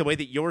it, Mike, the way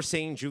that you're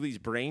saying Julie's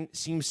brain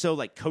seems so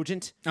like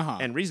cogent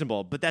and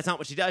reasonable, but that's not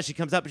what she does. She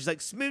comes up and she's like,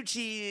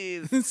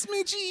 "Smoochies,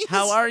 Smoochies,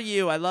 how are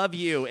you? I love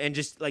you," and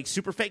just like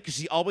super fake because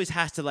she always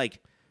has to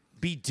like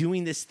be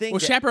doing this thing. Well,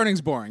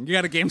 chaperoning's boring. You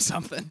got to game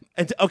something.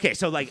 And okay,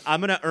 so like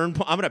I'm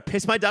gonna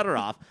piss my daughter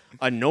off,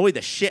 annoy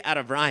the shit out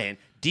of Ryan.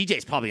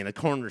 DJ's probably in the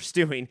corner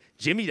stewing.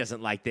 Jimmy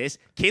doesn't like this.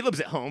 Caleb's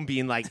at home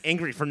being like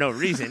angry for no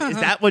reason. Is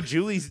that what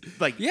Julie's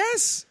like?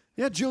 Yes.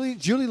 Yeah,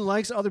 Julie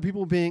likes other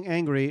people being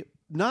angry,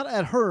 not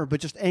at her,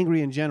 but just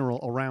angry in general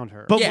around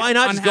her. But why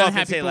not just go up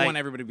and say like, want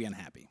everybody to be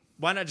unhappy?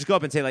 Why not just go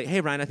up and say like,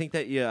 "Hey Ryan, I think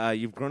that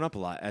you've grown up a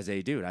lot as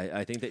a dude.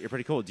 I think that you're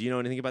pretty cool. Do you know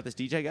anything about this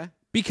DJ guy?"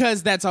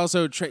 Because that's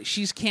also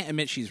she can't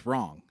admit she's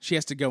wrong. She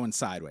has to go in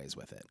sideways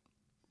with it.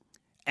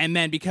 And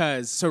then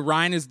so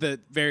Ryan is the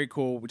very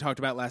cool. We talked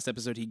about last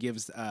episode. He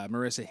gives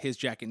Marissa his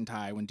jacket and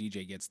tie when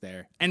DJ gets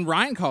there, and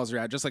Ryan calls her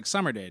out just like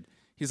Summer did.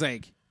 He's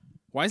like,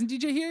 "Why isn't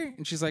DJ here?"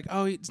 And she's like,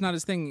 "Oh, it's not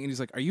his thing." And he's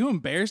like, "Are you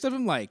embarrassed of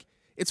him?" Like,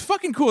 it's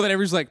fucking cool that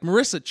everyone's like,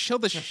 "Marissa, chill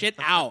the shit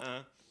out."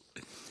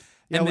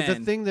 Yeah, the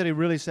thing that he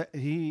really said,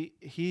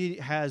 he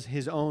has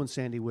his own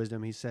Sandy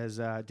wisdom. He says,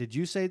 "Did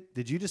you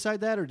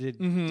decide that, or did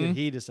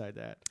he decide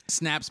that?"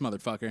 Snaps,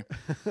 motherfucker.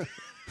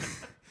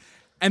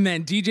 And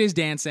then DJ's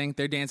dancing.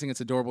 They're dancing. It's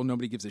adorable.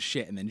 Nobody gives a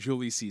shit. And then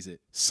Julie sees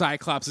it.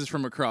 Cyclops is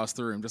from across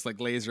the room, just like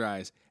laser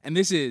eyes. And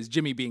this is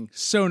Jimmy being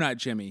so not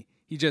Jimmy.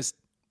 He just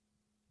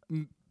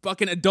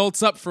fucking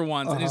adults up for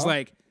once. And he's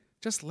like,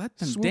 just let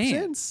them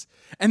dance.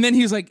 And then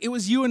he's like, it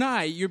was you and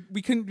I.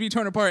 We couldn't be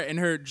torn apart.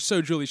 And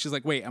Julie, she's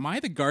like, wait, am I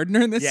the gardener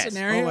in this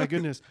scenario? Oh, my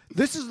goodness.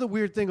 This is the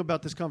weird thing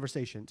about this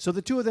conversation. So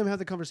the two of them have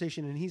the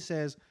conversation, and he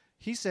says,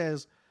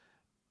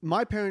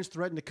 my parents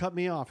threatened to cut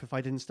me off if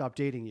I didn't stop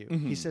dating you.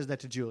 Mm-hmm. He says that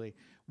to Julie.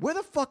 Where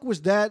the fuck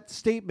was that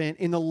statement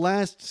in the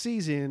last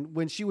season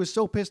when she was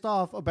so pissed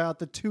off about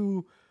the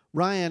two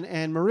Ryan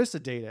and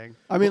Marissa dating?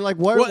 I mean, like,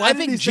 why? Well, I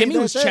think Jimmy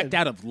was checked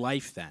out of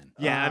life then.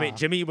 Yeah, I mean,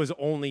 Jimmy was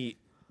only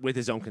with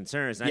his own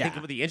concerns. And I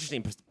think the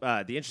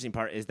interesting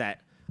part is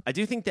that I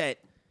do think that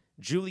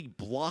Julie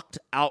blocked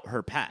out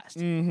her past.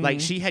 Mm-hmm. Like,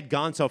 she had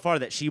gone so far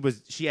that she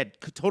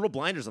had total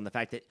blinders on the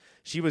fact that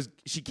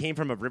she came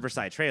from a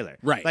Riverside trailer.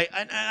 Right. Like,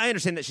 I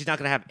understand that she's not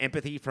going to have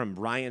empathy from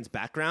Ryan's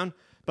background,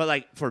 but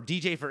like for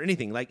DJ, for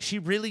anything, like she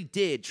really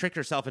did trick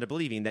herself into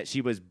believing that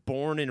she was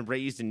born and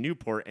raised in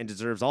Newport and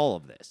deserves all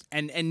of this.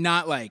 And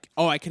not like,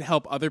 oh, I could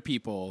help other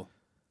people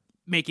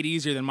make it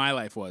easier than my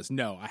life was.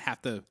 No, I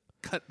have to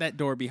cut that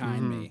door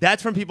behind me.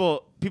 That's from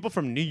people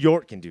from New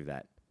York can do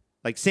that.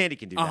 Like Sandy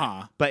can do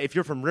that. But if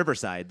you're from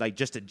Riverside, like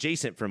just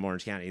adjacent from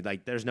Orange County,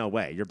 like there's no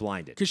way. You're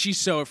blinded. Because she's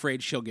so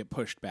afraid she'll get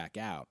pushed back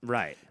out.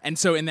 Right. And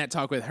so in that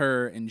talk with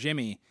her and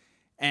Jimmy,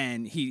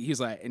 and he's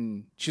like,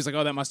 and she's like,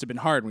 oh, that must have been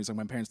hard. And he's like,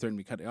 my parents threatened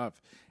me to cut it off.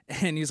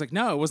 And he's like,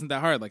 no, it wasn't that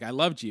hard. Like, I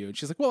loved you. And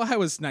she's like, well, I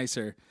was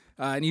nicer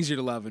and easier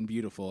to love and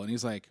beautiful. And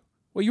he's like,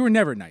 well, you were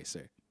never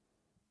nicer.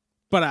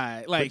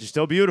 But you're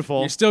still beautiful.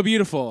 You're still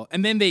beautiful.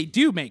 And then they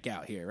do make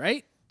out here,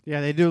 right?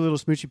 Yeah, they do a little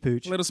smoochy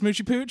pooch. Little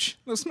smoochy pooch.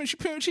 Little smoochy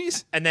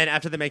poochies. And then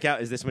after they make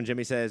out, is this when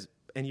Jimmy says,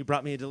 and you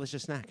brought me a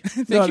delicious snack?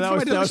 Thank you for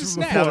my delicious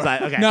snack.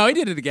 Okay. No, he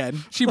did it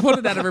again. She pulled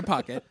it out of her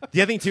pocket.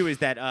 The other thing, too, is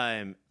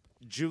that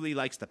Julie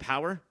likes the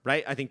power,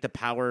 right? I think the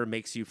power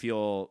makes you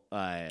feel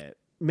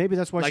maybe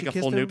that's why like she a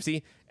kissed full him?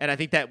 noopsie. And I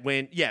think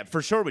that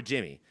for sure with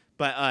Jimmy.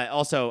 But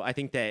also, I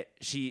think that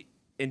she,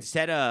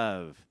 instead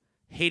of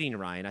hating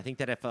Ryan, I think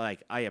that if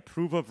I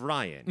approve of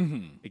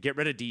Ryan, get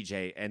rid of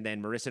DJ, and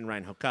then Marissa and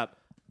Ryan hook up,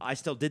 I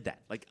still did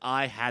that. Like,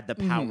 I had the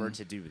power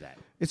to do that.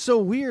 It's so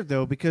weird,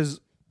 though, because,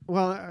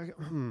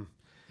 the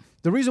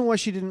reason why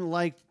she didn't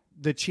like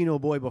the Chino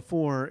boy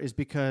before is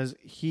because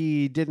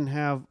he didn't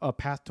have a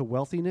path to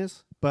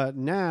wealthiness, but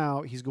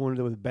now he's going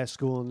to the best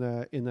school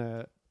in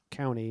the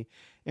county,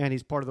 and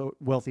he's part of the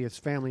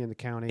wealthiest family in the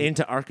county.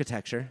 Into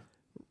architecture.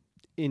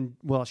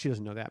 Well, she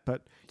doesn't know that,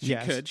 but she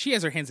could. She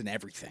has her hands in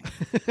everything.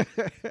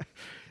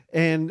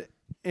 And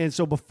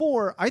so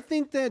before, I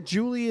think that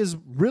Julie is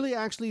really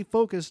actually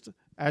focused,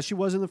 as she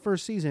was in the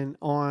first season,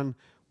 on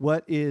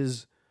what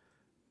is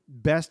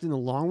best in the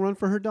long run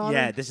for her daughter.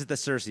 Yeah, this is the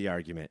Cersei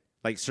argument.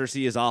 Like,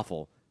 Cersei is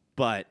awful,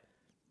 but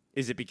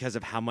is it because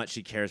of how much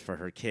she cares for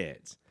her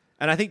kids?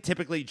 And I think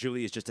typically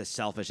Julie is just a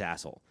selfish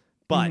asshole.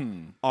 But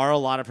are a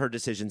lot of her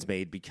decisions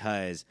made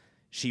because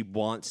she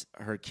wants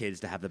her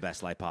kids to have the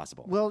best life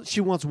possible? Well, she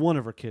wants one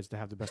of her kids to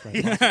have the best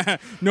life possible.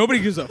 Nobody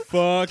gives a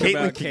fuck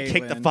about can Caitlyn.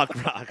 Kick the fuck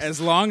rocks.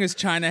 As long as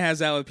China has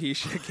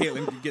alopecia,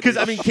 Caitlyn can get. Because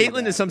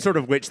Caitlyn is some sort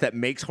of witch that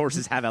makes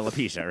horses have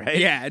alopecia, right?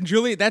 Yeah, and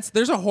Julie,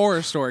 there's a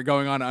horror story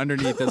going on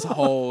underneath this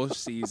whole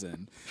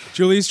season.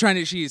 Julie's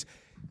trying to.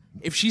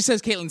 If she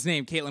says Caitlyn's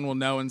name, Caitlyn will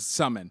know and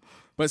summon.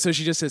 But so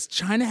she just says,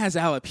 China has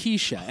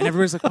alopecia. And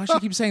everybody's like, why does she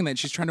keep saying that?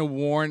 She's trying to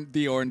warn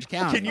the Orange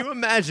County. Can you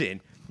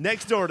imagine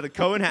next door to the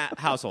Cohen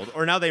household,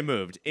 or now they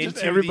moved,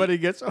 into everybody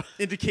gets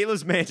into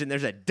Kayla's mansion,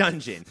 there's a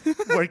dungeon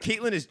where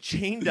Caitlyn is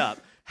chained up,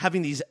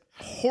 having these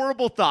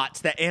horrible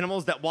thoughts that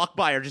animals that walk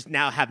by are just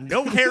now have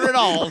no hair at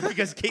all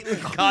because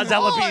Caitlin caused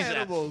alopecia.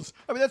 Animals.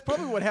 I mean, that's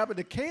probably what happened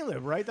to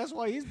Caleb, right? That's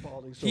why he's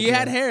balding so He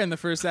bad. had hair in the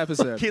first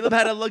episode. Caleb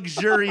had a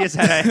luxurious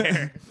head of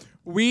hair.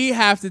 We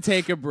have to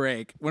take a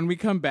break. When we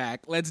come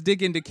back, let's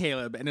dig into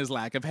Caleb and his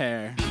lack of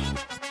hair.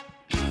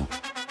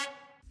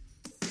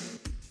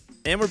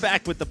 And we're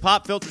back with the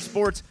Pop Filter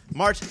Sports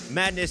March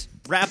Madness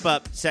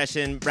wrap-up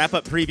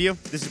preview.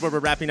 This is where we're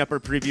wrapping up our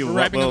preview. We're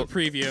wrapping up a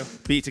preview.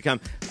 Be to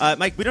come.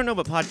 Mike, we don't know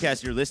what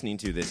podcast you're listening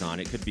to this on.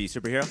 It could be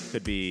Superhero,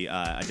 could be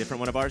a different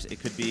one of ours. It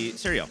could be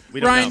Serial. We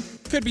don't Ryan, know.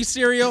 could be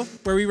cereal,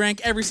 where we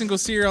rank every single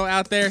cereal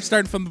out there,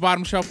 starting from the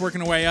bottom shelf,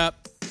 working our way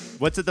up.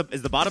 What's it?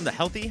 Is the bottom the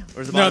healthy?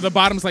 Or is the No, bottom? the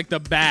bottom's like the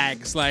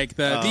bags. Like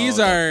these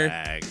the are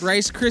bags.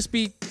 Rice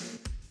Krispie.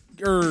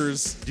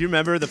 Do you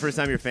remember the first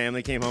time your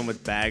family came home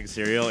with bag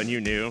cereal and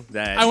you knew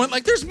that? I went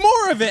like, there's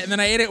more of it, and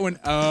then I ate it and went,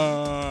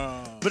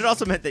 oh. But it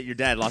also meant that your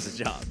dad lost his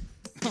job.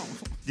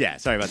 Yeah,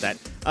 sorry about that.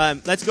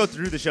 Let's go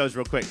through the shows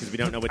real quick because we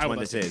don't know which one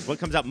this is. What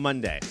comes out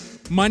Monday?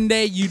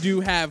 Monday, you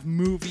do have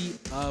Movie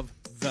of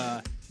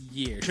the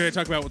Year. Should I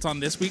talk about what's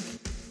on this week?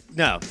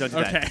 No, don't do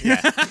Okay. that.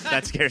 Yeah,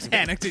 that scares me.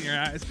 Panicked in your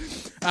eyes.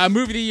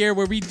 Movie of the Year,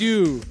 where we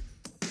do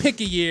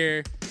pick a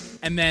year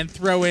and then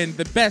throw in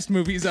the best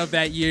movies of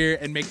that year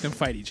and make them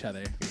fight each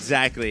other.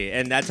 Exactly,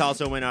 and that's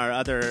also when our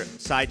other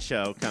side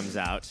show comes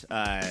out.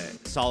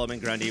 Solomon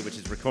Grundy, which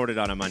is recorded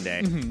on a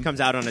Monday, comes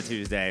out on a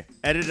Tuesday,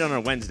 edited on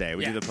a Wednesday.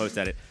 We do the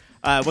post-edit.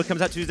 What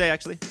comes out Tuesday,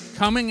 actually?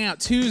 Coming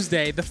out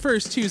Tuesday, the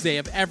first Tuesday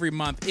of every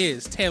month,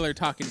 is Taylor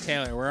Talking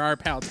Taylor, where our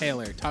pal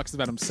Taylor talks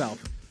about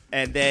himself.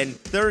 And then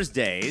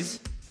Thursdays,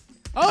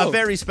 Oh, a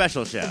very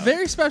special show. a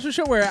very special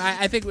show where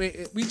I think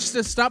we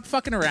just stop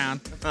fucking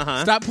around,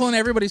 stop pulling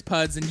everybody's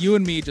puds, and you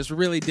and me just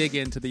really dig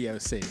into the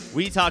OC.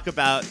 We talk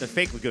about the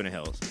fake Laguna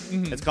Hills.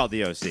 It's called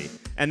the OC.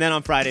 And then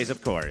on Fridays,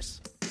 of course,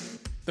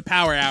 The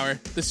Power Hour,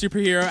 the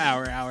Superhero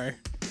Hour.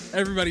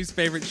 Everybody's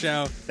favorite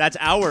show. that's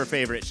our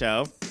favorite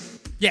show.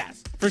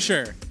 Yes, for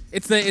sure.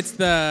 It's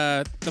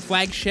the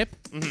flagship.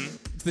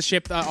 It's the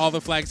ship all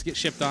the flags get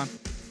shipped on.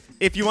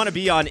 If you want to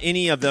be on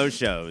any of those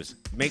shows,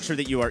 make sure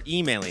that you are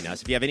emailing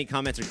us. If you have any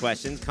comments or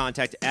questions,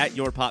 contact at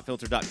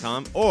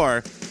yourpopfilter.com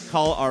or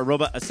call our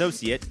robot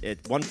associate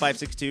at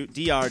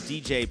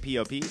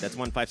 1562-DR-DJ-POP. That's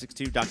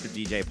 1562-Dr.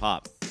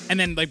 DJ-Pop. And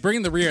then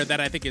bringing the rear that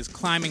I think is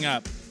climbing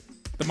up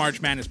the March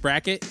Madness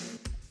bracket.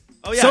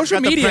 Oh, yeah. Social I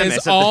forgot the media premise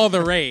is of all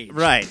the rage.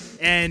 Right.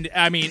 And,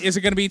 I mean, is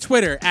it going to be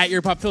Twitter, at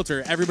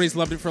yourpopfilter? Everybody's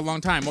loved it for a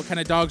long time. What kind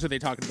of dogs are they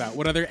talking about?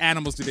 What other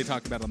animals do they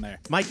talk about on there?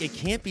 Mike, it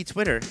can't be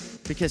Twitter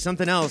because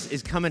something else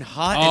is coming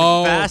hot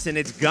Oh. and fast, and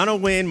it's going to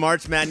win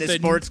March Madness The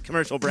Sports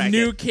commercial bracket.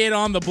 New kid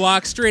on the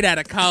block, straight out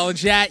of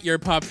college, at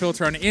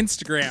yourpopfilter on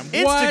Instagram.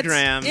 What?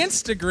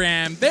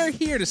 Instagram. They're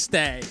here to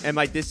stay. And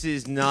Mike, this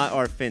is not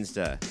our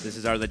Finsta. This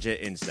is our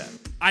legit Insta.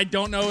 I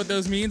don't know what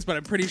those means, but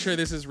I'm pretty sure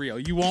this is real.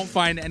 You won't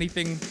find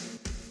anything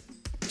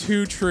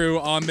too true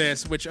on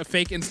this, which a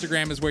fake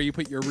Instagram is where you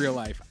put your real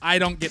life. I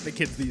don't get the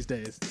kids these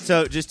days.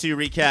 So just to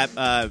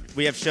recap,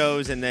 we have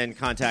shows and then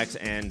contacts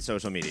and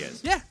social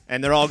medias. Yeah.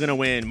 And they're all going to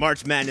win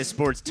March Madness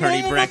Sports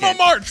Tourney bracket.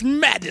 March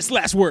Madness.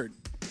 Last word.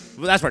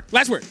 Last word.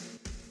 Last word.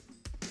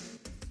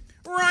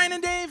 Ryan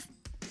and Dave.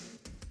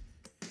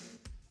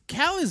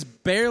 Cal is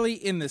barely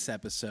in this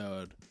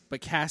episode,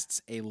 but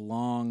casts a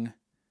long,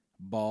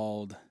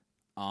 bald,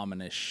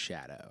 ominous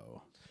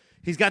shadow.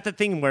 He's got the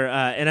thing where,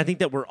 and I think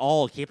that we're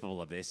all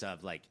capable of this,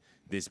 of like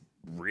this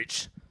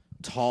rich,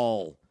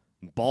 tall,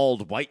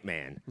 bald white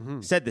man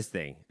said this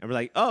thing. And we're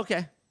like, oh,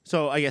 okay.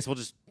 So I guess we'll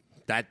just,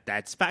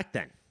 that's fact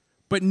then.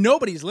 But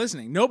nobody's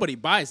listening. Nobody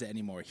buys it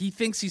anymore. He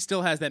thinks he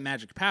still has that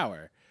magic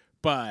power.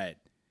 But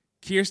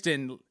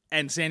Kirsten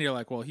and Sandy are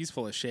like, well, he's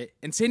full of shit.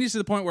 And Sandy's to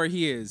the point where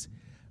he is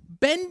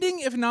bending,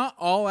 if not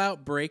all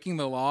out, breaking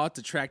the law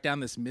to track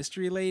down this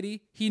mystery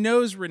lady. He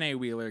knows Renee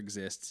Wheeler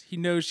exists. He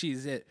knows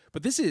she's it.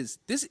 But this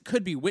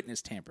could be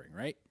witness tampering,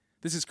 right?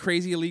 This is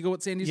crazy illegal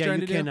what Sandy's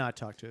trying to do. Yeah, you cannot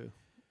talk to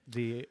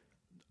the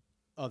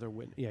other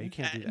witness. Yeah, you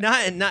can't do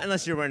that. Not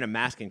unless you're wearing a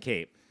mask and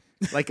cape,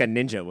 like a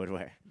ninja would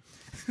wear.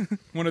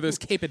 One of those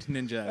caped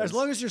ninjas. As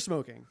long as you're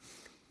smoking.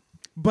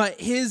 But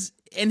his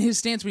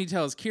stance when he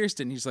tells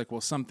Kirsten, he's like,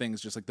 well, some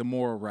things just like the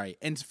moral right.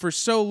 And for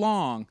so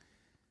long,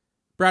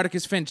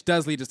 Brodicus Finch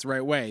does lead us the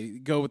right way.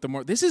 Go with the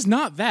more. This is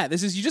not that.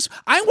 This is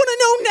I want to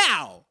know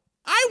now.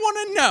 I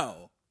want to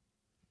know.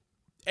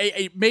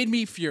 It made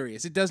me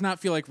furious. It does not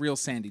feel like real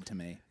Sandy to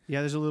me. Yeah,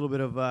 there's a little bit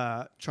of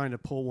trying to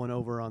pull one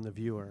over on the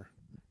viewer.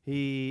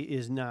 He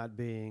is not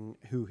being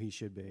who he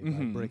should be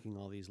by breaking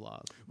all these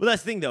laws. Well,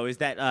 that's the thing, though, is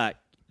that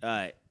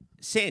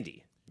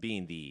Sandy,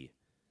 being the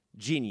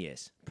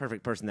genius,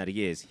 perfect person that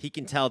he is, he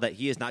can tell that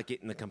he is not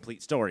getting the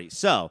complete story.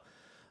 So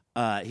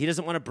he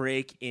doesn't want to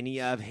break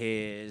any of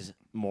his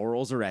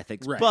morals or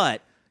ethics,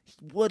 but he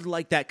would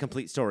like that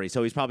complete story.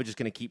 So he's probably just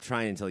going to keep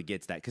trying until he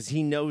gets that because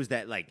he knows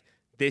that, like,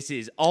 this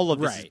is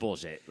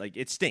bullshit. Like,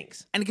 it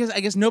stinks. And because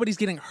I guess nobody's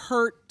getting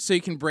hurt, so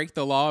you can break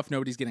the law if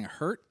nobody's getting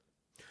hurt.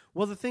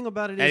 Well, the thing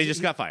about it is... And he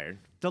just got fired.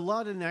 The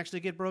law didn't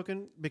actually get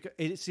broken because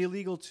it's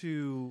illegal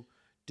to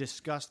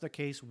discuss the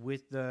case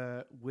with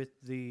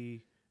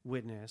the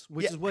witness,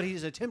 which is what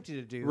he's attempting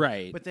to do.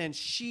 Right. But then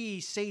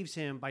she saves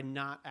him by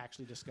not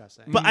actually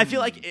discussing. But I feel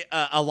like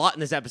a lot in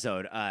this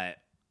episode, and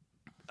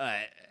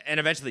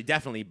eventually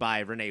definitely by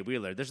Renee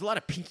Wheeler, there's a lot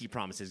of pinky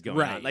promises going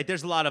on. Like,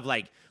 there's a lot of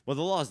like, well,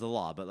 the law is the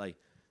law, but like,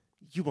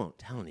 you won't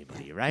tell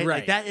anybody, right?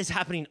 Like, that is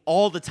happening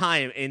all the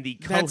time in the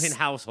Cohen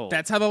household.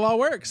 That's how the law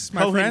works,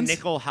 my friends.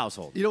 Nickel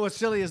household. You know what's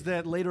silly is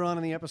that later on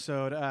in the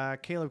episode,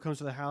 Caleb comes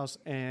to the house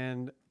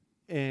and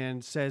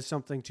says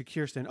something to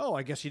Kirsten. Oh,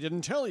 I guess he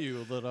didn't tell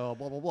you that blah,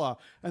 blah, blah.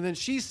 And then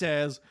she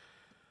says,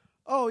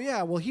 oh,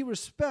 yeah, well, he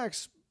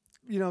respects,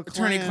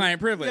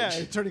 attorney-client privilege. Yeah,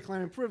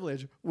 attorney-client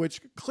privilege,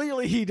 which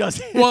clearly he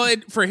doesn't. Well,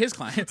 for his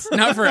clients,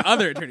 not for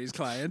other attorneys'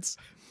 clients.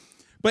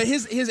 But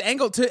his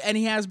angle to, and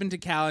he has been to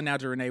Cal and now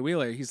to Renee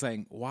Wheeler, he's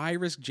saying, why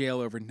risk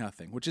jail over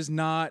nothing? Which is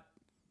not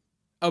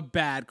a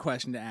bad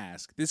question to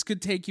ask. This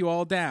could take you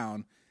all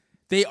down.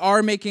 They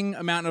are making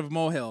a mountain of a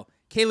molehill.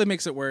 Caleb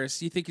makes it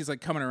worse. You think he's like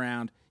coming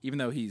around, even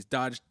though he's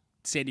dodged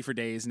Sandy for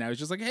days, and now he's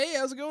just like, hey,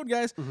 how's it going,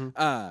 guys?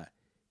 Mm-hmm.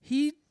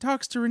 He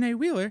talks to Renee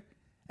Wheeler,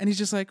 and he's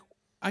just like,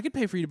 I could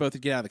pay for you both to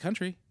get out of the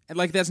country. And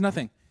like, that's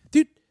nothing.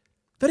 Dude,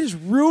 that is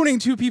ruining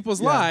two people's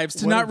lives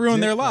to not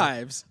ruin their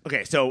lives.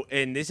 Okay, so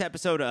in this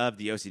episode of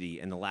the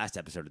OCD and the last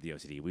episode of the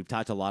OCD, we've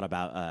talked a lot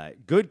about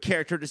good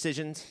character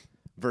decisions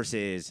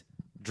versus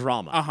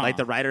drama. Like,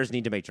 the writers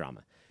need to make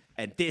drama.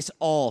 And this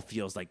all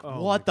feels like,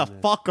 what the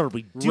fuck are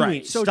we doing?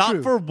 Right. So Stop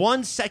true. for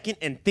 1 second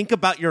and think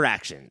about your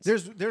actions.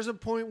 There's a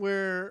point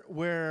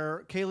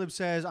where Caleb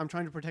says, I'm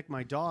trying to protect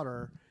my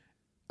daughter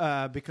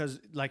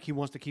because like he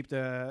wants to keep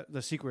the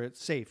secret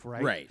safe,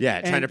 right? Right. Yeah,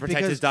 And trying to protect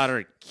because- his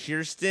daughter,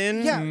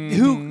 Kirsten. Yeah,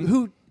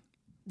 who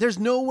there's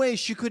no way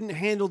she couldn't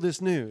handle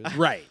this news.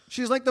 Right.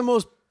 She's like the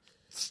most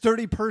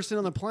sturdy person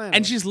on the planet.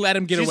 And she's let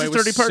him get She's away a with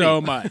sturdy party.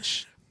 so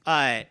much.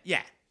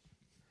 Yeah.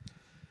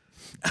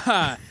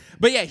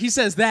 But yeah, he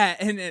says that,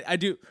 and I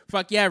do.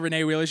 Fuck yeah,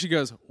 Renee Wheeler. She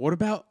goes, "What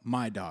about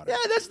my daughter? Yeah,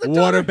 that's the What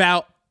daughter.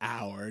 about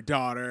our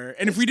daughter?"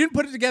 And if we didn't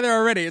put it together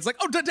already, it's like,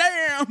 oh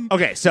damn.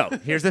 Okay, so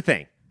here's the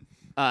thing.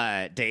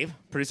 Dave,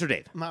 producer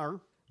Dave,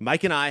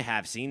 Mike and I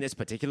have seen this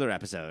particular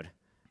episode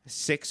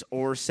 6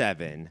 or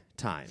 7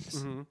 times.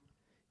 Mm-hmm.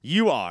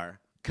 You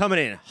are coming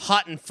in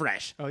hot and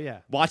fresh. Oh, yeah.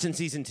 Watching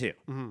season 2.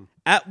 Mm-hmm.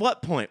 At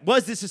what point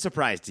was this a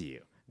surprise to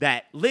you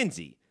that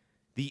Lindsay,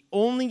 the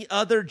only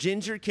other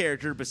ginger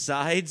character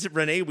besides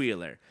Renee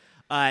Wheeler,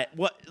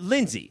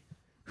 Lindsay,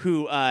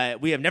 who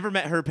we have never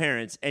met her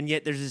parents, and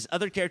yet there's this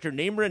other character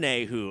named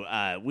Renee who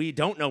we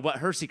don't know what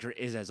her secret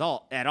is at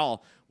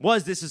all.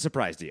 Was this a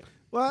surprise to you?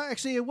 Well,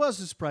 actually, it was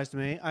a surprise to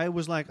me. I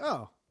was like,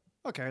 oh,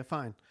 okay,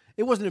 fine.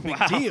 It wasn't a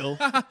big deal.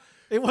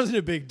 It wasn't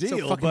a big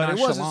deal, fucking but it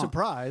was a nonchalant.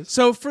 surprise.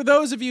 So for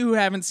those of you who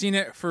haven't seen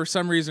it for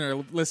some reason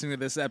or listening to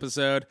this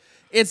episode,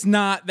 it's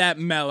not that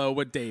mellow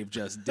what Dave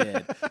just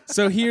did.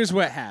 So here's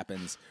what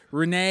happens.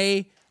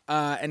 Renee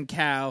and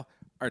Cal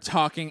are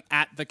talking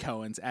at the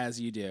Cohens, as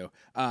you do.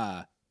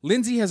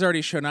 Lindsay has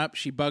already shown up.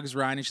 She bugs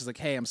Ryan, and she's like,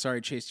 hey, I'm sorry I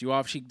chased you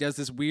off. She does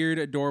this weird,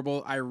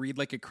 adorable, I read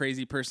like a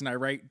crazy person. I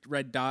write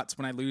red dots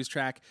when I lose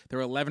track. There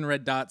were 11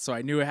 red dots, so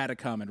I knew it had to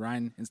come. And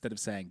Ryan, instead of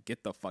saying,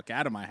 get the fuck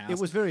out of my house. It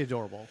was very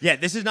adorable. Yeah,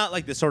 this is not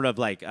like the sort of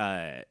like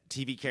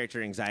TV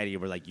character anxiety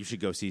where like you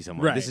should go see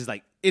someone. Right. This is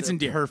like It's the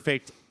endearing.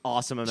 perfect,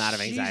 awesome amount of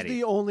anxiety. She's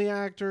the only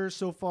actor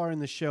so far in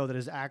the show that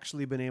has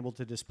actually been able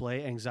to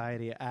display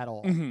anxiety at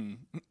all.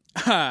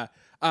 Mm-hmm.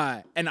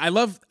 And I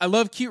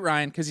love cute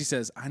Ryan because he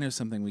says, I know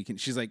something we can.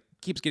 She's like,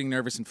 keeps getting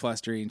nervous and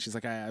flustery, and she's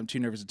like, I'm too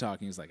nervous to talk.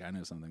 And he's like, I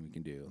know something we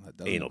can do that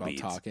doesn't Anal involve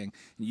beads. talking.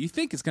 And you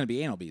think it's going to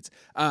be anal beads,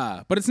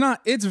 but it's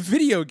not. It's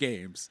video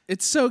games.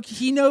 It's so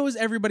he knows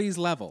everybody's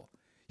level.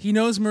 He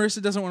knows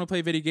Marissa doesn't want to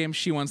play video games.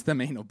 She wants them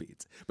anal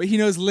beads, but he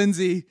knows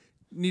Lindsay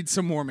needs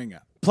some warming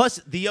up.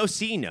 Plus, the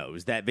OC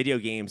knows that video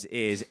games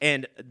is,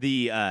 and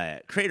the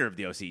creator of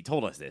the OC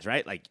told us this,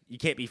 right? Like, you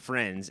can't be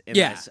friends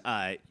unless,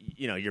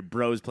 your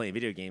bros playing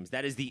video games.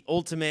 That is the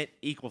ultimate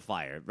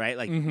equalifier, right?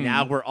 Like,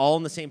 now we're all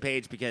on the same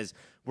page because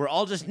we're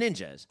all just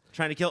ninjas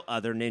trying to kill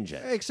other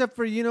ninjas. Except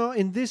for,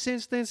 in this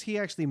instance, he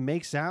actually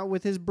makes out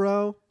with his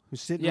bro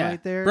who's sitting Yeah,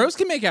 right there. bros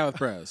can make out with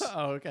bros.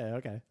 Oh,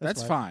 okay.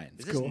 That's fine.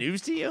 Is this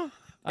news to you?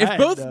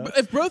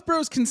 If both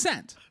bros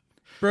consent,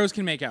 bros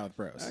can make out with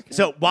bros. Okay.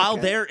 So while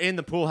they're in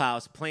the pool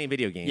house playing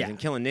video games Yeah. and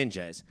killing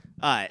ninjas,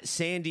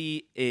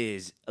 Sandy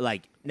is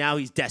like, now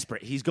he's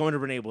desperate. He's going to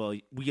Renee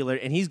Wheeler,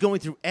 and he's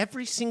going through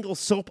every single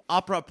soap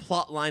opera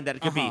plot line that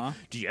it could be.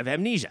 Do you have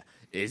amnesia?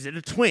 Is it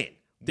a twin?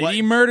 Did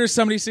he murder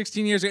somebody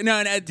 16 years ago?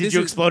 No, Did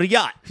you explode a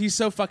yacht? He's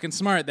so fucking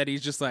smart that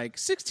he's just like,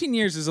 16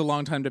 years is a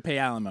long time to pay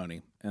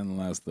alimony.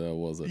 Unless there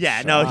was a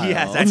Yeah, child. no, he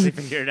has actually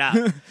figured it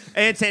out.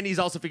 And Sandy's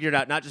also figured it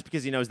out, not just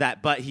because he knows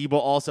that, but he will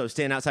also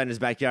stand outside in his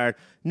backyard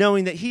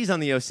knowing that he's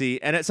on the OC,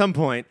 and at some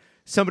point,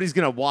 somebody's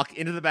going to walk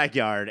into the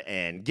backyard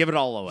and give it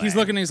all away. He's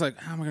looking and he's like,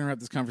 how am I going to wrap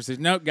this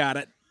conversation? Nope, got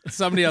it.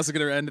 Somebody else is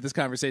going to end this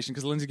conversation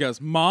because Lindsay goes,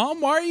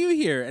 Mom, why are you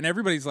here? And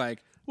everybody's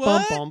like,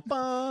 What? Bum, bum,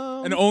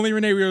 bum. And only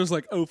Renee was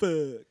like, oh,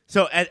 fuck.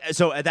 So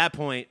at that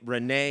point,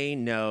 Renee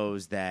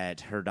knows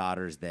that her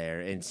daughter's there,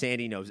 and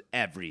Sandy knows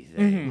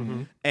everything.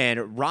 Mm-hmm.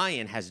 And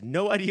Ryan has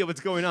no idea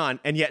what's going on,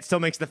 and yet still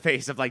makes the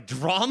face of like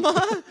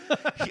drama.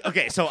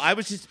 Okay, so I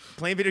was just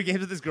playing video games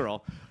with this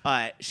girl.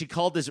 She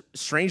called this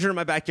stranger in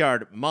my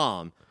backyard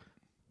Mom.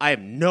 I have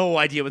no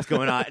idea what's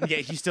going on, and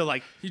yet he's still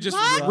like He just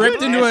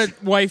ripped into a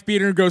wife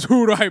beater and goes,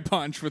 who do I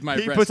punch with my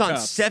he breast puts on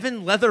cups?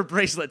 7 leather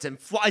bracelets and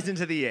flies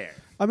into the air.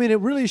 I mean, it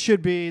really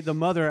should be the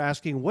mother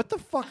asking, "What the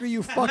fuck are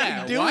you fucking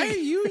Yeah, doing? why are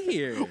you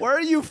here? Why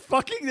are you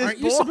fucking this Aren't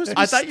boy?" you supposed to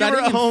be I thought you were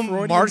studying at home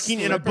Freudian marking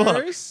in a book.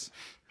 slippers?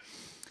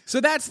 So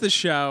that's the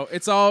show.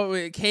 It's all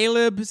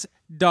Caleb's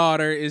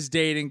daughter is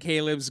dating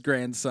Caleb's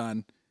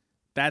grandson.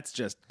 That's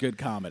just good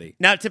comedy.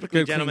 Now,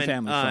 typically, Good, clean gentlemen,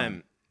 family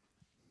fun.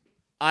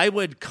 I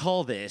would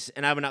call this,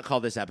 and I would not call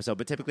this episode,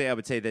 but typically I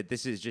would say that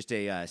this is just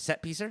a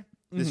set piecer.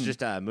 This is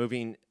just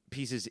moving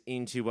pieces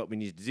into what we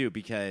need to do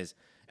because,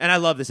 and I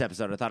love this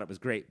episode. I thought it was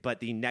great.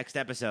 But the next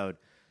episode,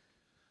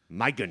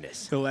 my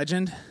goodness, The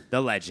legend, the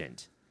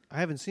legend. I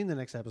haven't seen the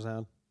next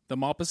episode. the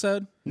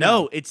Malpisode.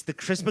 No, it's the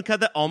Christmas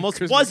that almost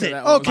Christmas wasn't.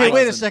 that almost Okay,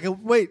 wait a wasn't.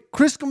 second. Wait,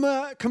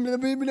 Christmas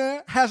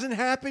hasn't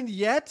happened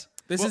yet.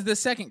 This is the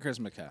second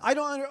Christmas. I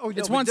don't.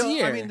 It's once a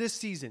year. I mean, this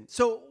season.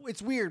 So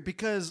it's weird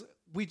because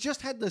we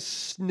just had the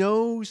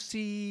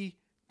SnO.C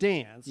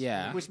dance,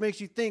 Yeah. which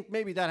makes you think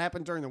maybe that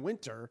happened during the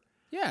winter,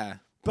 Yeah.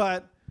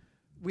 but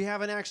we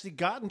haven't actually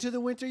gotten to the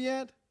winter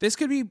yet. This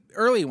could be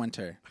early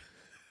winter.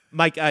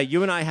 Mike,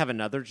 you and I have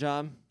another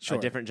job, Sure.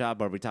 a different job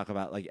where we talk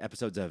about like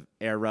episodes of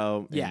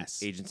Arrow and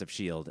Yes. Agents of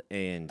S.H.I.E.L.D.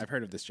 And I've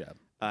heard of this job.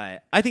 I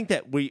think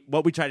that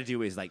what we try to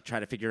do is like try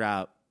to figure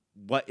out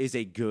what is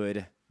a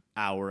good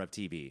hour of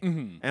TV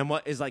and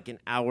what is like an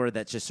hour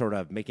that's just sort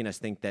of making us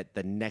think that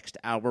the next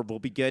hour will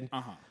be good.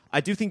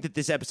 I do think that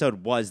this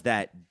episode was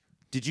that.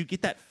 Did you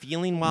get that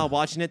feeling while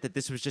watching it that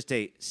this was just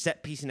a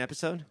set piecing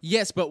episode?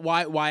 Yes, but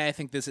why I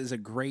think this is a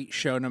great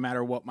show no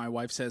matter what my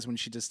wife says when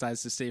she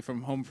decides to stay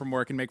from home from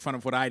work and make fun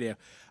of what I do.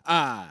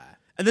 And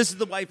this is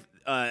the wife,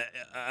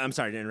 I'm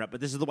sorry to interrupt,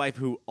 but this is the wife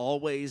who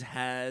always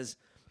has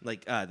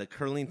like the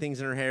curling things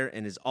in her hair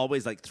and is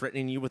always like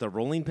threatening you with a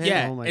rolling pin.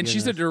 Yeah, Oh my and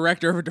she's a goodness.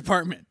 director of a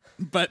department,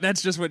 but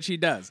that's just what she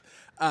does.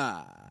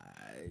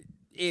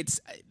 It's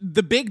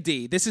the big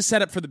D. This is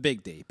set up for the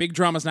big D. Big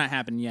drama's not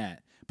happened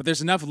yet, but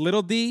there's enough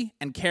little D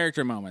and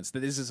character moments that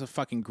this is a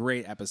fucking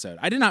great episode.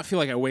 I did not feel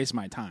like I waste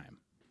my time.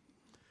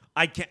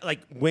 I can't, like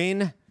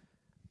when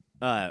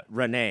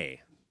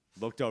Renee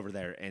looked over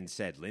there and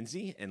said,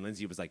 Lindsay, and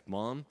Lindsay was like,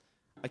 Mom,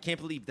 I can't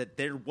believe that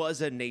there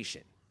was a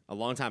nation a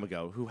long time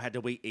ago who had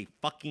to wait a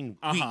fucking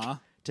week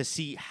to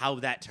see how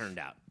that turned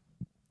out.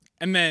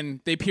 And then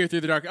they peer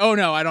through the dark. Oh,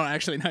 no, I don't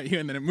actually know you.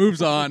 And then it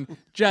moves on.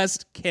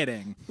 Just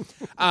kidding.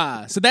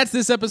 So that's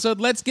this episode.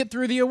 Let's get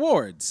through the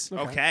awards.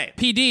 Okay.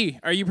 PD,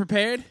 are you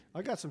prepared?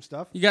 I got some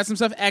stuff. You got some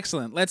stuff?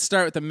 Excellent. Let's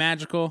start with the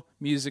magical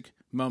music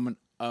moment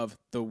of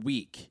the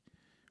week.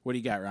 What do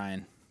you got,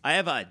 Ryan? I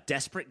have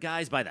Desperate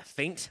Guys by The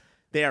Faint.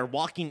 They are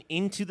walking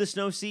into the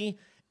SnO.C.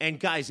 And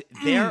guys,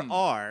 there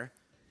are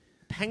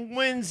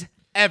penguins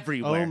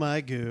everywhere. Oh my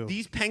goo.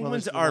 These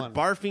penguins Well, are there's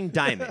one. barfing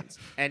diamonds.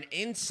 And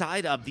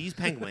inside of these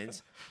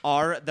penguins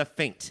are The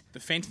Faint. The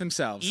Faint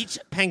themselves. Each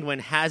penguin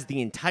has the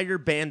entire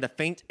band, The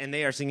Faint, and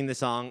they are singing the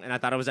song. And I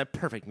thought it was a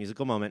perfect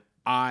musical moment.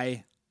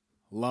 I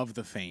love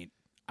The Faint.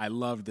 I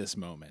love this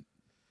moment.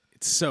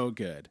 It's so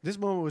good. This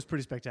moment was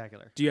pretty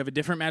spectacular. Do you have a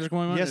different magical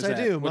moment? Yes, or is I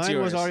that- do. what's Mine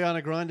yours? was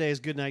Ariana Grande's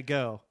 "Good Night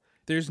Go."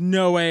 There's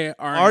no way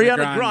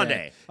Ariana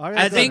Grande. Ariana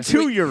As a Grande.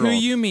 2-year-old. Who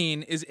you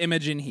mean is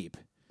Imogen Heap.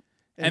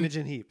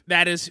 Imogen Heap.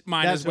 That is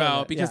mine That's as what I well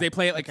meant, because yeah. they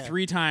play it like Okay.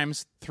 3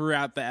 times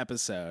throughout the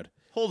episode.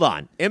 Hold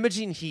on.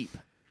 Imogen Heap,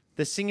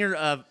 the singer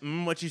of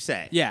What You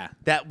Say. Yeah.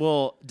 That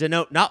will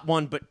denote not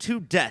 1, but 2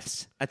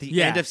 deaths at the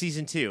Yeah. end of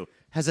season 2.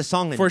 Has a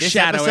song in this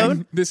Foreshadowing.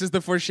 episode. This is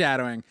the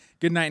foreshadowing.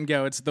 Good Night and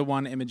Go. It's the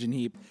one Imogen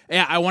Heap.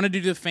 Yeah, I wanted to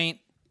do The Faint,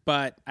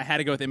 but I had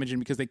to go with Imogen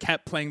because they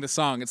kept playing the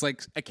song. It's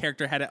like a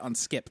character had it on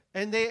skip.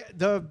 And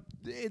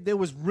it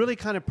was really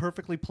kind of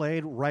perfectly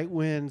played right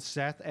when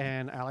Seth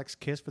and Alex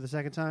kiss for the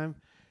second time,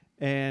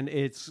 and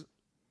it's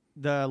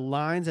the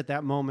lines at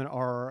that moment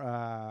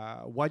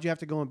are "Why'd you have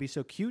to go and be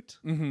so cute?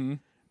 Mm-hmm.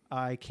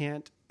 I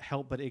can't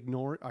help but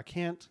ignore. I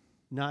can't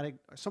not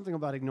something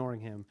about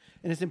ignoring him,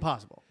 and it's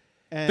impossible."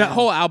 And That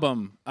whole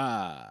album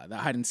that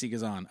Hide and Seek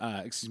is on,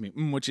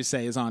 What You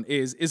Say is on,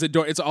 is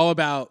it's all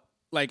about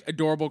like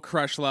adorable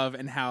crush love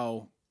and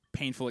how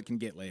painful it can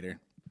get later.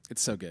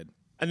 It's so good.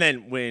 And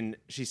then when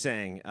she's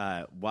saying,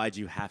 why'd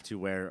you have to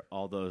wear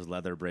all those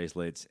leather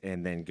bracelets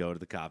and then go to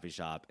the coffee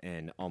shop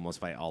and almost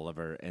fight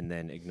Oliver and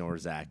then ignore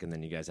Zach, and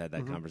then you guys had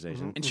that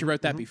conversation. And she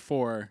wrote that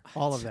before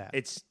all of that.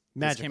 It's this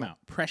magical. came out.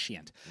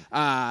 Prescient.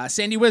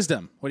 Sandy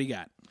Wisdom, what do you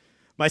got?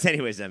 My Sandy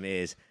Wisdom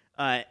is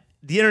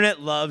the internet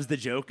loves the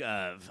joke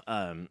of,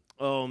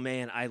 oh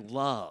man, I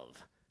love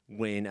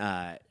when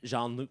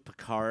Jean-Luc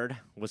Picard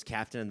was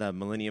captain of the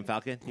Millennium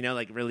Falcon. You know,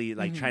 like really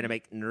like trying to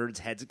make nerds'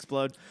 heads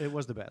explode. It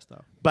was the best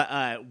though.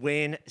 But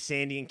when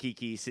Sandy and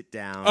Kiki sit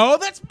down Oh,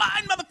 that's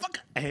mine, motherfucker.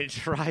 and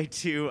try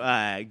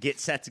to get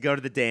Seth to go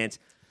to the dance.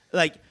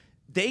 Like,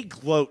 they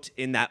gloat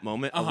in that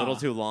moment a little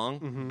too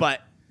long,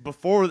 but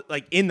before,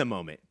 like, in the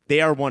moment,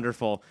 they are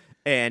wonderful.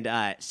 And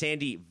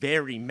Sandy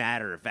very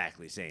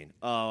matter-of-factly saying,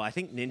 "Oh, I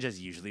think ninjas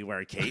usually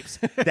wear capes."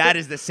 That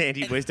is the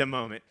Sandy wisdom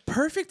moment.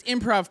 Perfect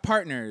improv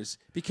partners,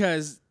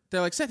 because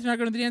they're like, Seth, you're not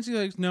going to the dance? He's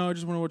like, no, I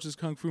just want to watch this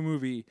Kung Fu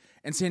movie.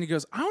 And Sandy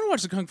goes, I want to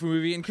watch the Kung Fu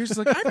movie. And Kirsten's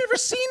like, I've never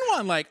seen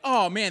one. Like,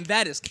 oh, man,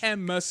 that is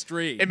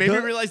chemistry. It made me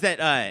realize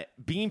that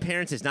being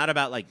parents is not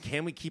about, like,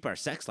 can we keep our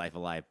sex life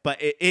alive? But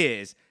it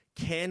is,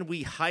 can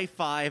we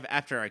high-five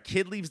after our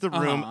kid leaves the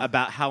room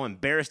about how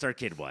embarrassed our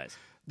kid was?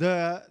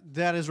 That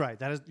is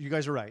right. You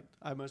guys are right.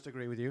 I must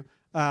agree with you.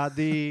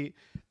 The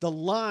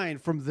line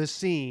from this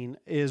scene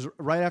is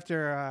right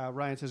after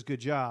Ryan says "good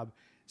job."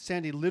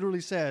 Sandy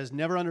literally says,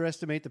 "Never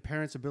underestimate the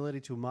parent's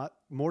ability to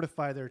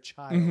mortify their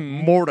child."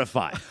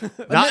 Mortify,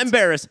 not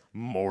embarrass.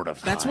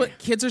 Mortify. That's what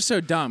kids are so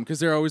dumb, because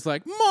they're always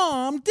like,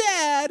 Mom,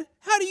 Dad,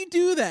 how do you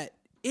do that?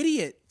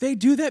 Idiot. They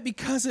do that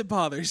because it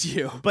bothers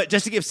you. But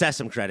just to give Seth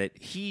some credit,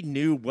 he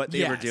knew what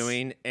they were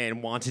doing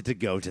and wanted to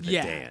go to the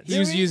dance. He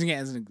was using it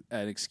as an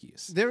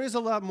excuse. There is a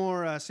lot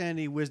more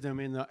Sandy wisdom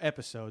in the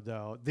episode,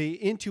 though. The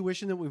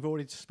intuition that we've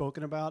already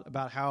spoken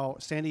about how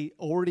Sandy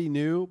already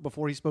knew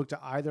before he spoke to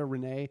either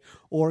Renee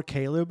or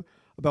Caleb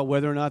about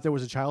whether or not there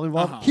was a child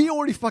involved. He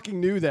already fucking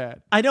knew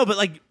that. I know, but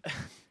like,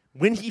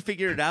 when he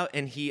figured it out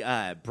and he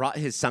brought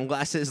his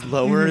sunglasses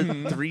lower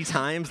 3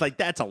 times, like,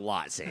 that's a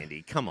lot,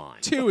 Sandy. Come on.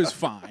 2 is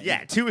fine.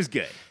 Yeah, 2 is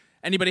good.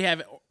 Anybody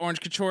have orange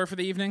couture for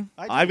the evening?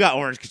 I've got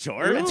orange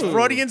couture. Ooh. It's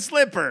Freudian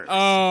slippers.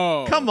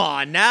 Oh. Come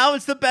on now.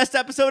 It's the best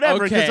episode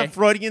ever because of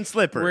Freudian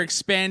slippers. We're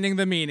expanding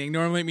the meaning.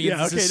 Normally it means Yeah,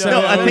 this is okay,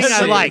 No, a thing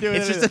I no, liked. no, no,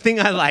 It's no, just no. a thing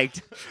I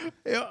liked.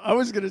 I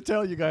was going to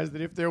tell you guys that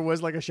if there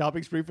was like a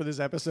shopping spree for this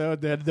episode,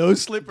 then those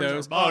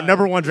slippers are mine.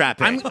 Number 1 draft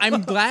pick.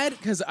 I'm glad,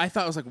 because I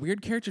thought it was like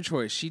weird character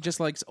choice. She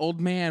just likes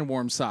old man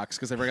warm socks,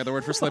 because I forgot the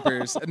word for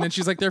slippers. And then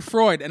she's like, they're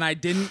Freud. And I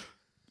didn't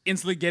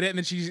instantly get it. And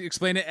then she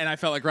explained it. And I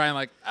felt like Ryan,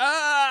 like,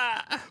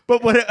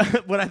 But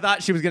what I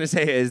thought she was going to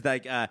say is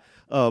like,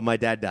 oh, my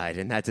dad died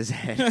and that's his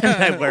head. And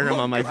I wear him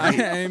on my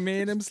feet. I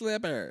made him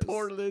slippers.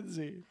 Poor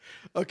Lindsay.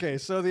 Okay,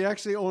 so the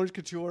actually orange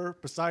couture,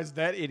 besides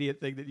that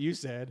idiot thing that you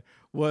said,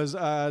 was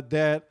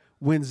that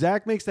when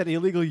Zach makes that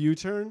illegal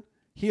U-turn,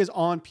 he is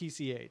on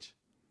PCH.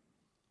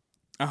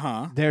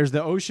 There's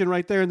the ocean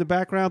right there in the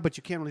background, but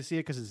you can't really see it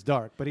because it's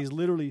dark. But he's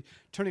literally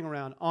turning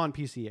around on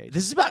PCH.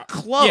 This is about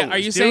clothes. Yeah, are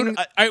you dude.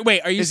 saying?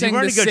 Wait, are you is he saying the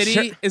wearing a good city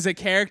shirt? is a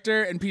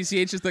character and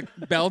PCH is the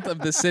belt of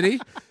the city?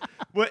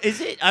 What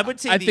is it? I would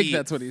say I think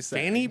that's what he's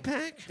saying. Fanny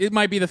pack? It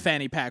might be the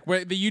fanny pack,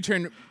 where the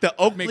U-turn The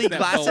Oakley makes that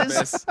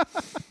glasses?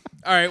 bulbous.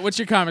 All right, what's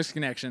your comics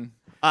connection?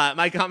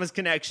 My comics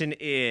connection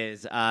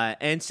is,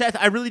 and Seth,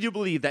 I really do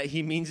believe that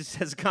he means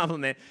it as a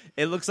compliment.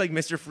 It looks like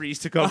Mr. Freeze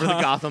took over the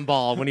Gotham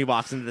Ball when he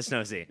walks into the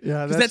SnO.C.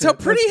 Yeah, that's how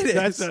pretty it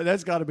is.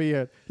 That's got to be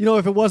it. You know,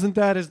 if it wasn't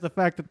that, is the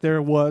fact that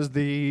there was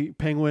the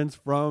penguins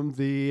from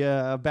the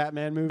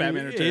Batman movie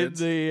Batman in Returns.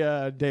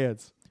 the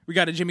dance. We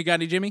got a Jimmy Got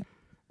any Jimmy?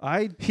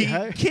 He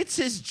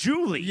kisses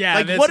Julie. Yeah,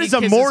 like, that's- what he is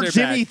a kisses more her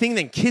Jimmy back. thing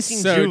than kissing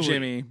So Julie?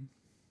 Jimmy.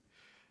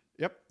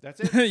 Yep, that's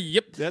it.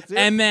 Yep. That's it.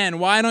 And then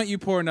why don't you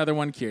pour another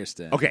one,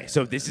 Kirsten? Okay,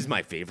 so this is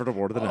my favorite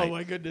award of the Oh night.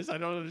 my goodness, I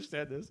don't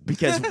understand this.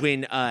 Because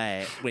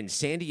when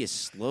Sandy is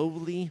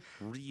slowly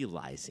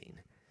realizing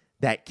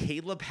that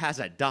Caleb has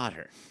a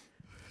daughter,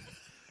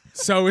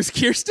 So is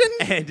Kirsten?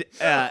 and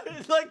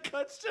It like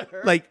cuts to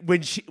her. like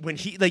when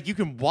he like you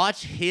can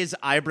watch his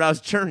eyebrows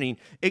churning,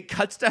 it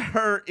cuts to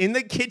her in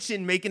the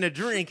kitchen making a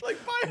drink.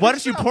 Like by Why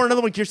don't you herself. pour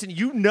another one, Kirsten?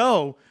 You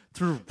know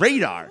through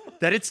radar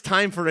that it's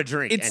time for a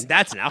drink, It's- and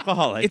that's an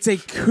alcoholic. It's a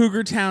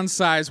Cougar Town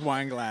size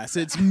wine glass.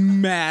 It's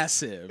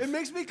massive. It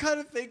makes me kind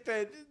of think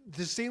that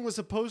the scene was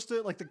supposed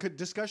to, like, the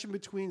discussion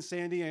between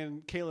Sandy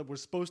and Caleb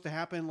was supposed to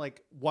happen,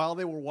 like, while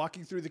they were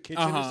walking through the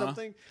kitchen or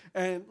something.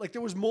 And, like,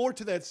 there was more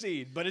to that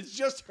scene, but it's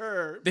just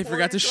her. They pouring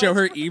forgot to a show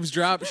her glass-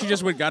 eavesdrop. She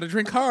just got to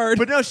drink hard.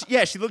 But no,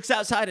 she looks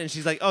outside and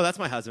she's like, "Oh, that's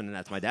my husband and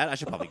that's my dad. I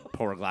should probably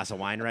pour a glass of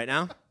wine right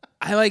now."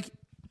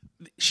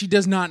 She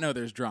does not know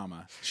there's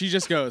drama. She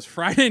just goes,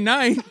 Friday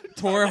night,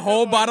 pour a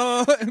whole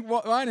bottle of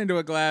wine into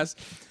a glass.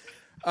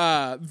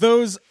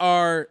 Those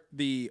are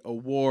the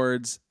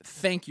awards.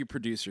 Thank you,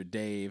 producer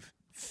Dave.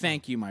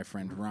 Thank you, my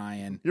friend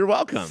Ryan. You're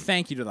welcome.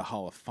 Thank you to the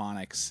Hall of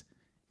Phonics.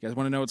 You guys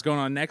want to know what's going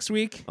on next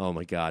week? Oh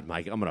my God,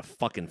 Mike, I'm gonna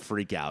fucking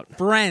freak out.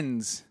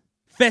 Friends,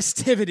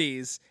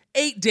 festivities,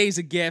 8 days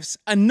of gifts,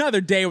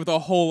 another day with a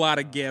whole lot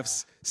of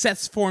gifts.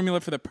 Seth's formula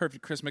for the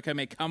perfect Christmas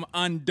may come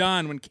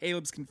undone when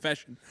Caleb's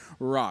confession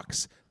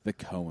rocks the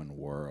Cohen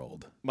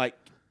world. Mike,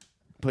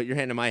 put your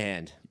hand in my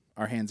hand.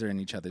 Our hands are in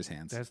each other's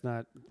hands. That's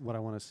not what I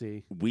want to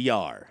see. We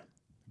are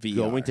VR.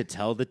 going to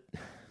tell the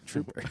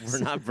Troopers. We're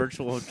not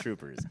virtual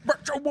troopers.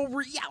 Virtual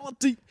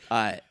reality.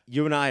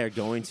 You and I are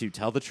going to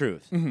tell the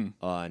truth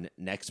on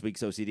next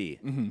week's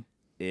OCD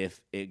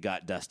if it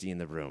got dusty in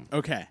the room.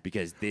 Okay.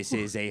 Because this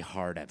is a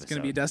hard episode. It's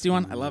going to be a dusty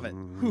one. I love it.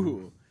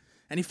 Whew.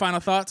 Any final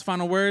thoughts,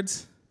 final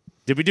words?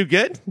 Did we do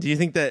good? Do you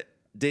think that,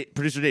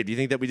 producer Dave, do you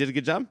think that we did a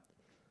good job?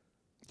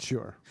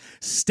 Sure.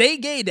 Stay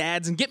gay,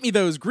 dads, and get me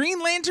those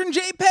Green Lantern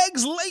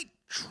JPEGs late.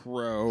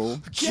 Tro.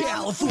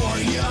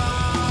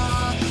 California.